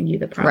causing you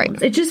the problems.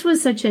 Right. It just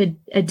was such a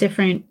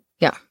different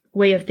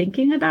way of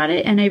thinking about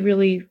it. And I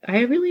really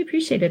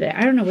appreciated it.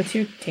 I don't know. What's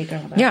your take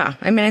on that? Yeah.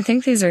 I mean, I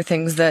think these are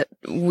things that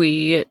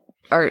we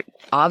are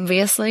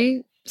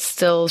obviously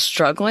still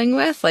struggling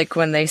with. Like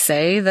when they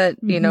say that,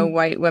 you know,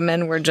 white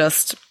women were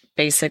just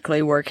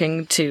basically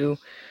working to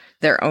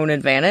their own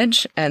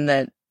advantage and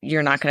that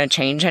you're not going to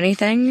change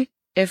anything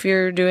if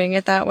you're doing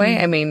it that way.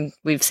 I mean,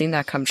 we've seen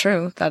that come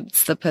true.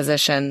 That's the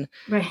position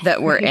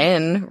that we're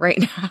in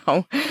right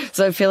now.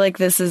 So I feel like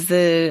this is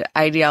the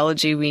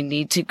ideology we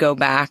need to go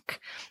back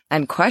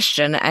and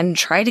question and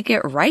try to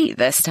get right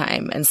this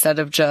time instead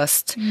of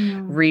just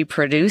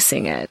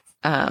reproducing it.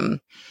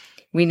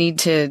 We need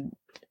to,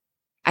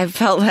 I've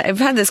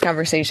had this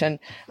conversation,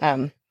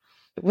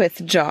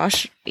 with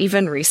Josh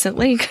even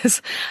recently,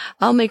 because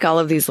I'll make all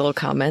of these little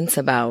comments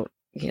about,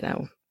 you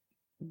know,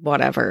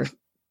 whatever.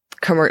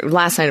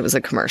 Last night it was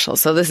a commercial.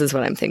 So this is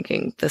what I'm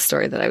thinking, the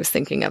story that I was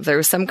thinking of. There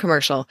was some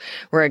commercial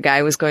where a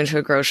guy was going to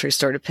a grocery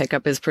store to pick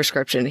up his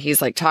prescription.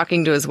 He's like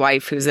talking to his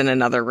wife who's in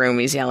another room.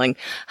 He's yelling,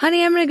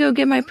 honey, I'm going to go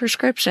get my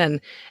prescription.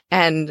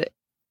 And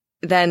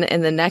then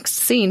in the next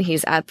scene,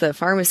 he's at the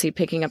pharmacy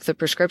picking up the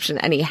prescription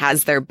and he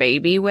has their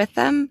baby with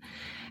them.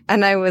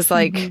 And I was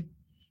like,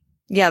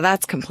 yeah,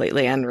 that's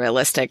completely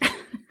unrealistic.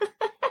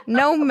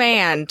 No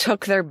man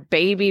took their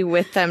baby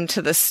with them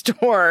to the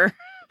store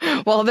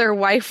while their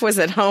wife was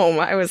at home.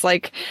 I was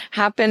like,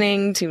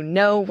 happening to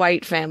no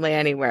white family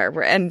anywhere.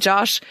 And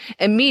Josh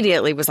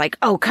immediately was like,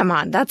 oh, come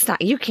on.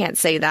 You can't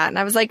say that. And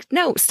I was like,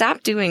 no,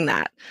 stop doing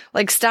that.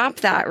 Like, stop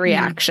that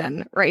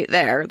reaction right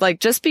there. Like,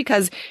 just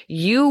because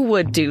you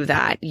would do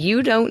that,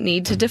 you don't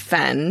need to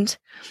defend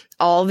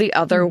all the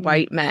other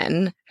white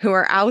men who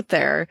are out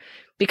there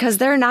because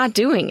they're not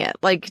doing it.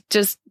 Like,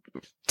 just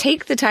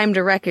take the time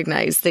to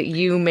recognize that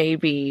you may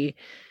be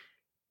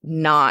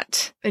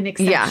not an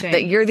exception. Yeah,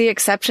 that you're the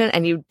exception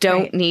and you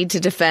don't need to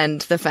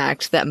defend the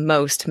fact that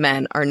most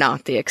men are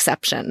not the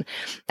exception.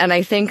 And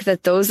I think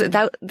that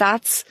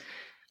that's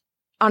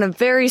on a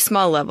very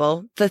small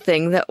level the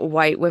thing that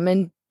white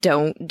women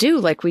don't do.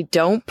 Like, we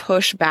don't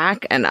push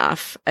back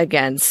enough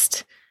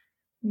against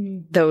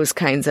those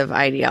kinds of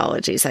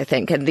ideologies, I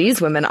think. And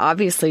these women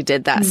obviously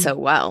did that so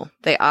well.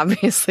 They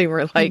obviously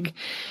were like,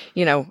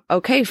 you know,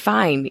 okay,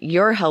 fine,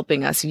 you're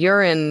helping us.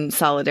 You're in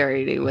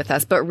solidarity with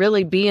us, but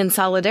really be in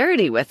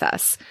solidarity with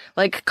us.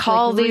 Like,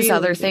 call these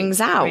other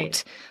things out.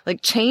 Right.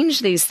 Like,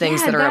 change these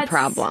things that are a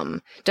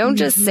problem. Don't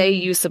just say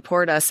you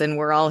support us and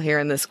we're all here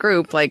in this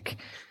group. Like,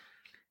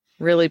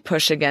 really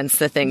push against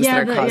the things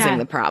that are causing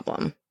the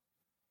problem.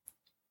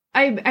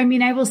 I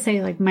mean, I will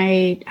say, like,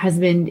 my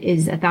husband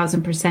is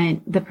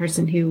 1,000% the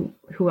person who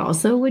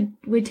also would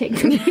take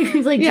the kid.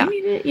 He's like, do you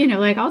need it? You know,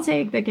 like, I'll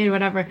take the kid,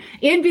 whatever.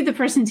 And be the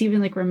person to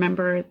even, like,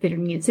 remember that there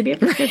needs to be a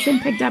prescription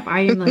picked up.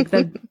 I am, like,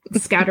 the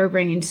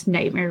scatterbrained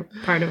nightmare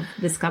part of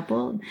this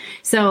couple.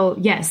 So,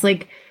 yes,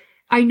 like,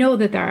 I know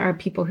that there are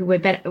people who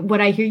would, but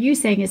what I hear you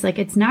saying is like,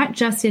 it's not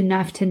just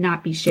enough to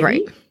not be shitty.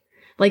 Right.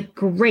 Like,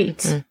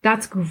 great.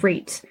 That's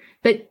great.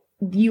 But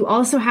you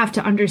also have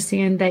to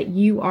understand that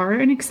you are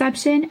an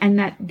exception and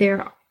that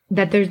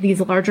there's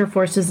these larger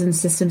forces and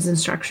systems and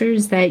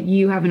structures that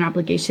you have an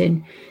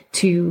obligation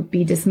to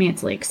be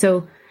dismantling.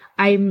 So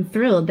I'm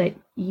thrilled that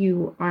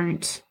you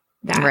aren't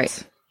that.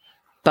 Right.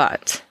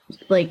 But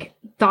like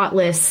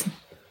thoughtless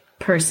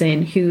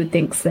person who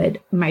thinks that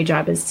my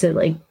job is to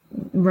like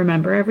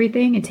remember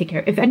everything and take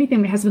care. If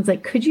anything, my husband's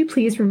like, could you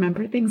please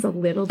remember things a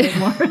little bit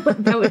more? Like,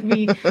 that would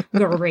be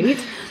great.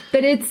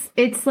 But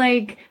it's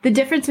like the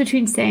difference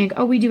between saying,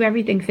 oh, we do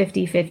everything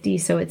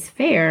 50-50, so it's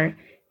fair.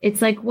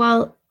 It's like,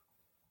 well,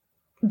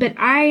 but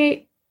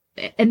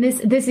and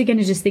this again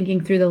is just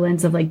thinking through the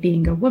lens of like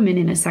being a woman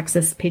in a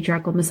sexist,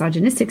 patriarchal,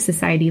 misogynistic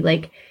society.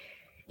 Like,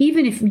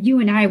 even if you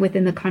and I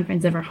within the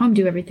confines of our home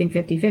do everything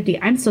 50-50,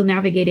 I'm still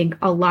navigating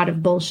a lot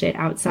of bullshit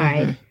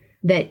outside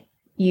that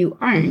you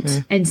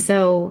aren't. And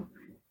so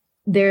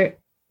there's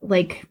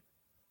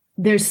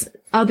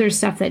other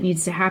stuff that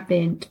needs to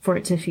happen for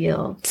it to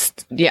feel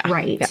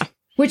right. Yeah.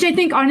 Which I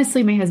think,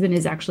 honestly, my husband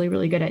is actually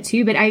really good at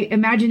too. But I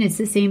imagine it's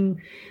the same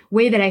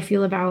way that I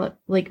feel about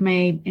like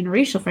my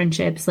interracial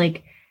friendships.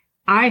 Like,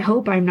 I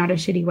hope I'm not a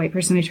shitty white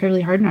person. I try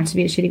really hard not to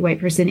be a shitty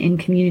white person in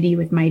community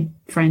with my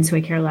friends who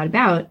I care a lot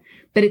about.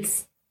 But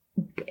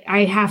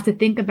I have to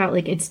think about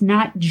like, it's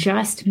not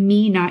just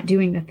me not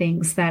doing the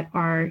things that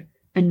are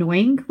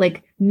annoying.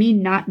 Like, me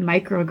not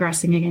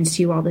microaggressing against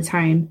you all the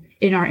time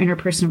in our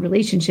interpersonal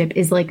relationship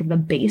is like the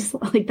base.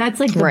 Like, that's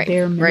like the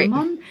bare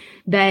minimum.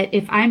 That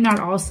if I'm not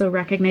also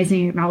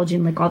recognizing and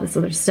acknowledging like all this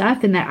other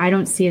stuff, and that I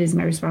don't see it as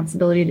my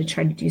responsibility to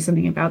try to do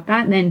something about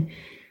that, then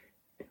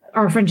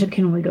our friendship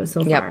can only go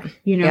so far,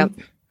 you know?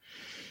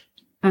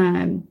 Yeah.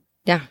 I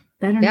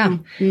don't know.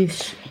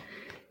 Eesh.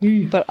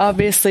 But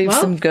obviously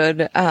some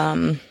good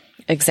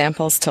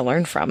examples to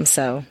learn from.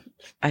 So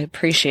I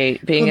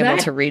appreciate being able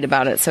to read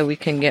about it so we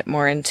can get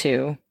more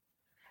into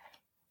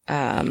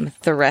the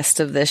rest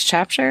of this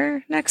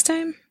chapter next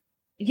time.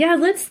 Yeah,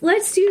 let's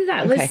do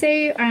that. Okay. Let's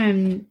say,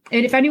 and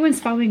if anyone's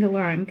following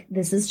along,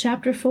 this is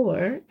chapter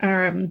 4,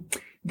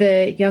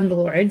 the Young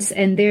Lords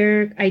and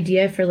their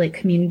idea for like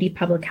community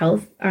public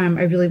health. I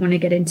really want to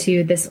get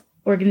into this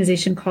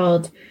organization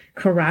called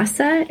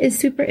Karasa is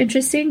super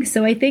interesting.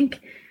 So I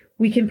think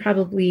we can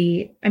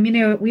probably, I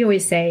mean, we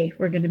always say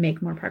we're going to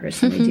make more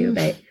progress than we do,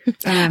 but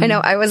I know.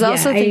 I was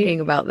also thinking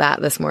about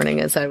that this morning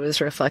as I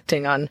was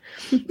reflecting on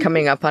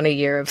coming up on a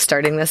year of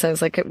starting this. I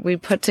was like, we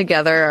put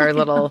together our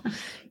little,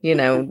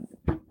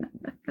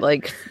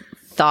 like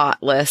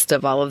thought list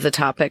of all of the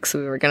topics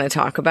we were going to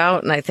talk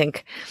about. And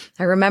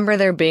I remember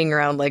there being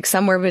around like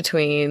somewhere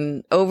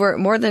between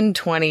more than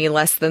 20,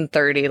 less than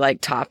 30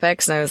 like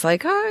topics. And I was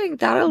like, oh,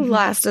 that'll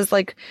last us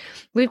like,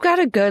 we've got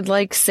a good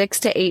like 6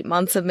 to 8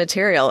 months of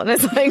material. And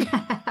it's like,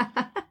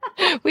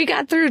 we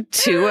got through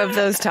 2 of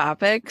those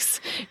topics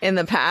in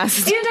the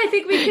past. And I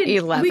think we could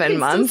 11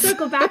 months. Still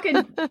circle back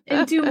and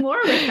do more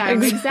with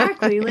them.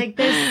 Exactly. Like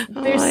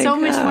there's so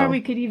much more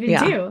we could even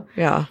do.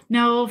 Yeah.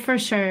 No, for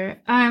sure.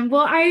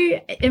 Well,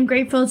 I am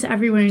grateful to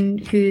everyone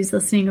who's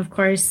listening. Of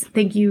course,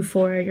 thank you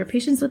for your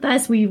patience with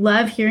us. We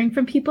love hearing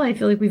from people. I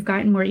feel like we've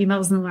gotten more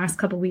emails in the last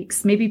couple of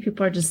weeks. Maybe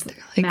people are just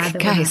mad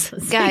that guys.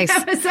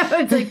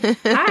 episodes. Like,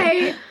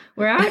 hi.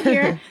 We're out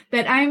here.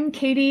 But I'm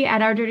Katie at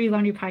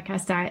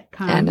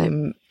OurDirtyLaundryPodcast.com. And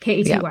I'm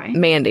Katy.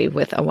 Mandy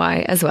with a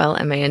Y as well,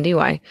 Mandy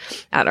at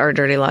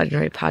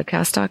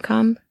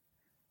OurDirtyLaundryPodcast.com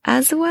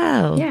as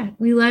well. Yeah,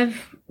 we love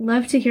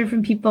to hear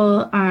from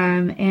people.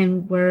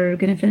 And we're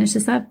going to finish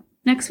this up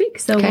next week.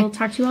 So we'll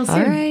talk to you all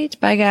soon. All right.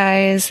 Bye,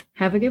 guys.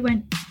 Have a good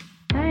one.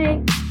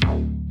 Bye.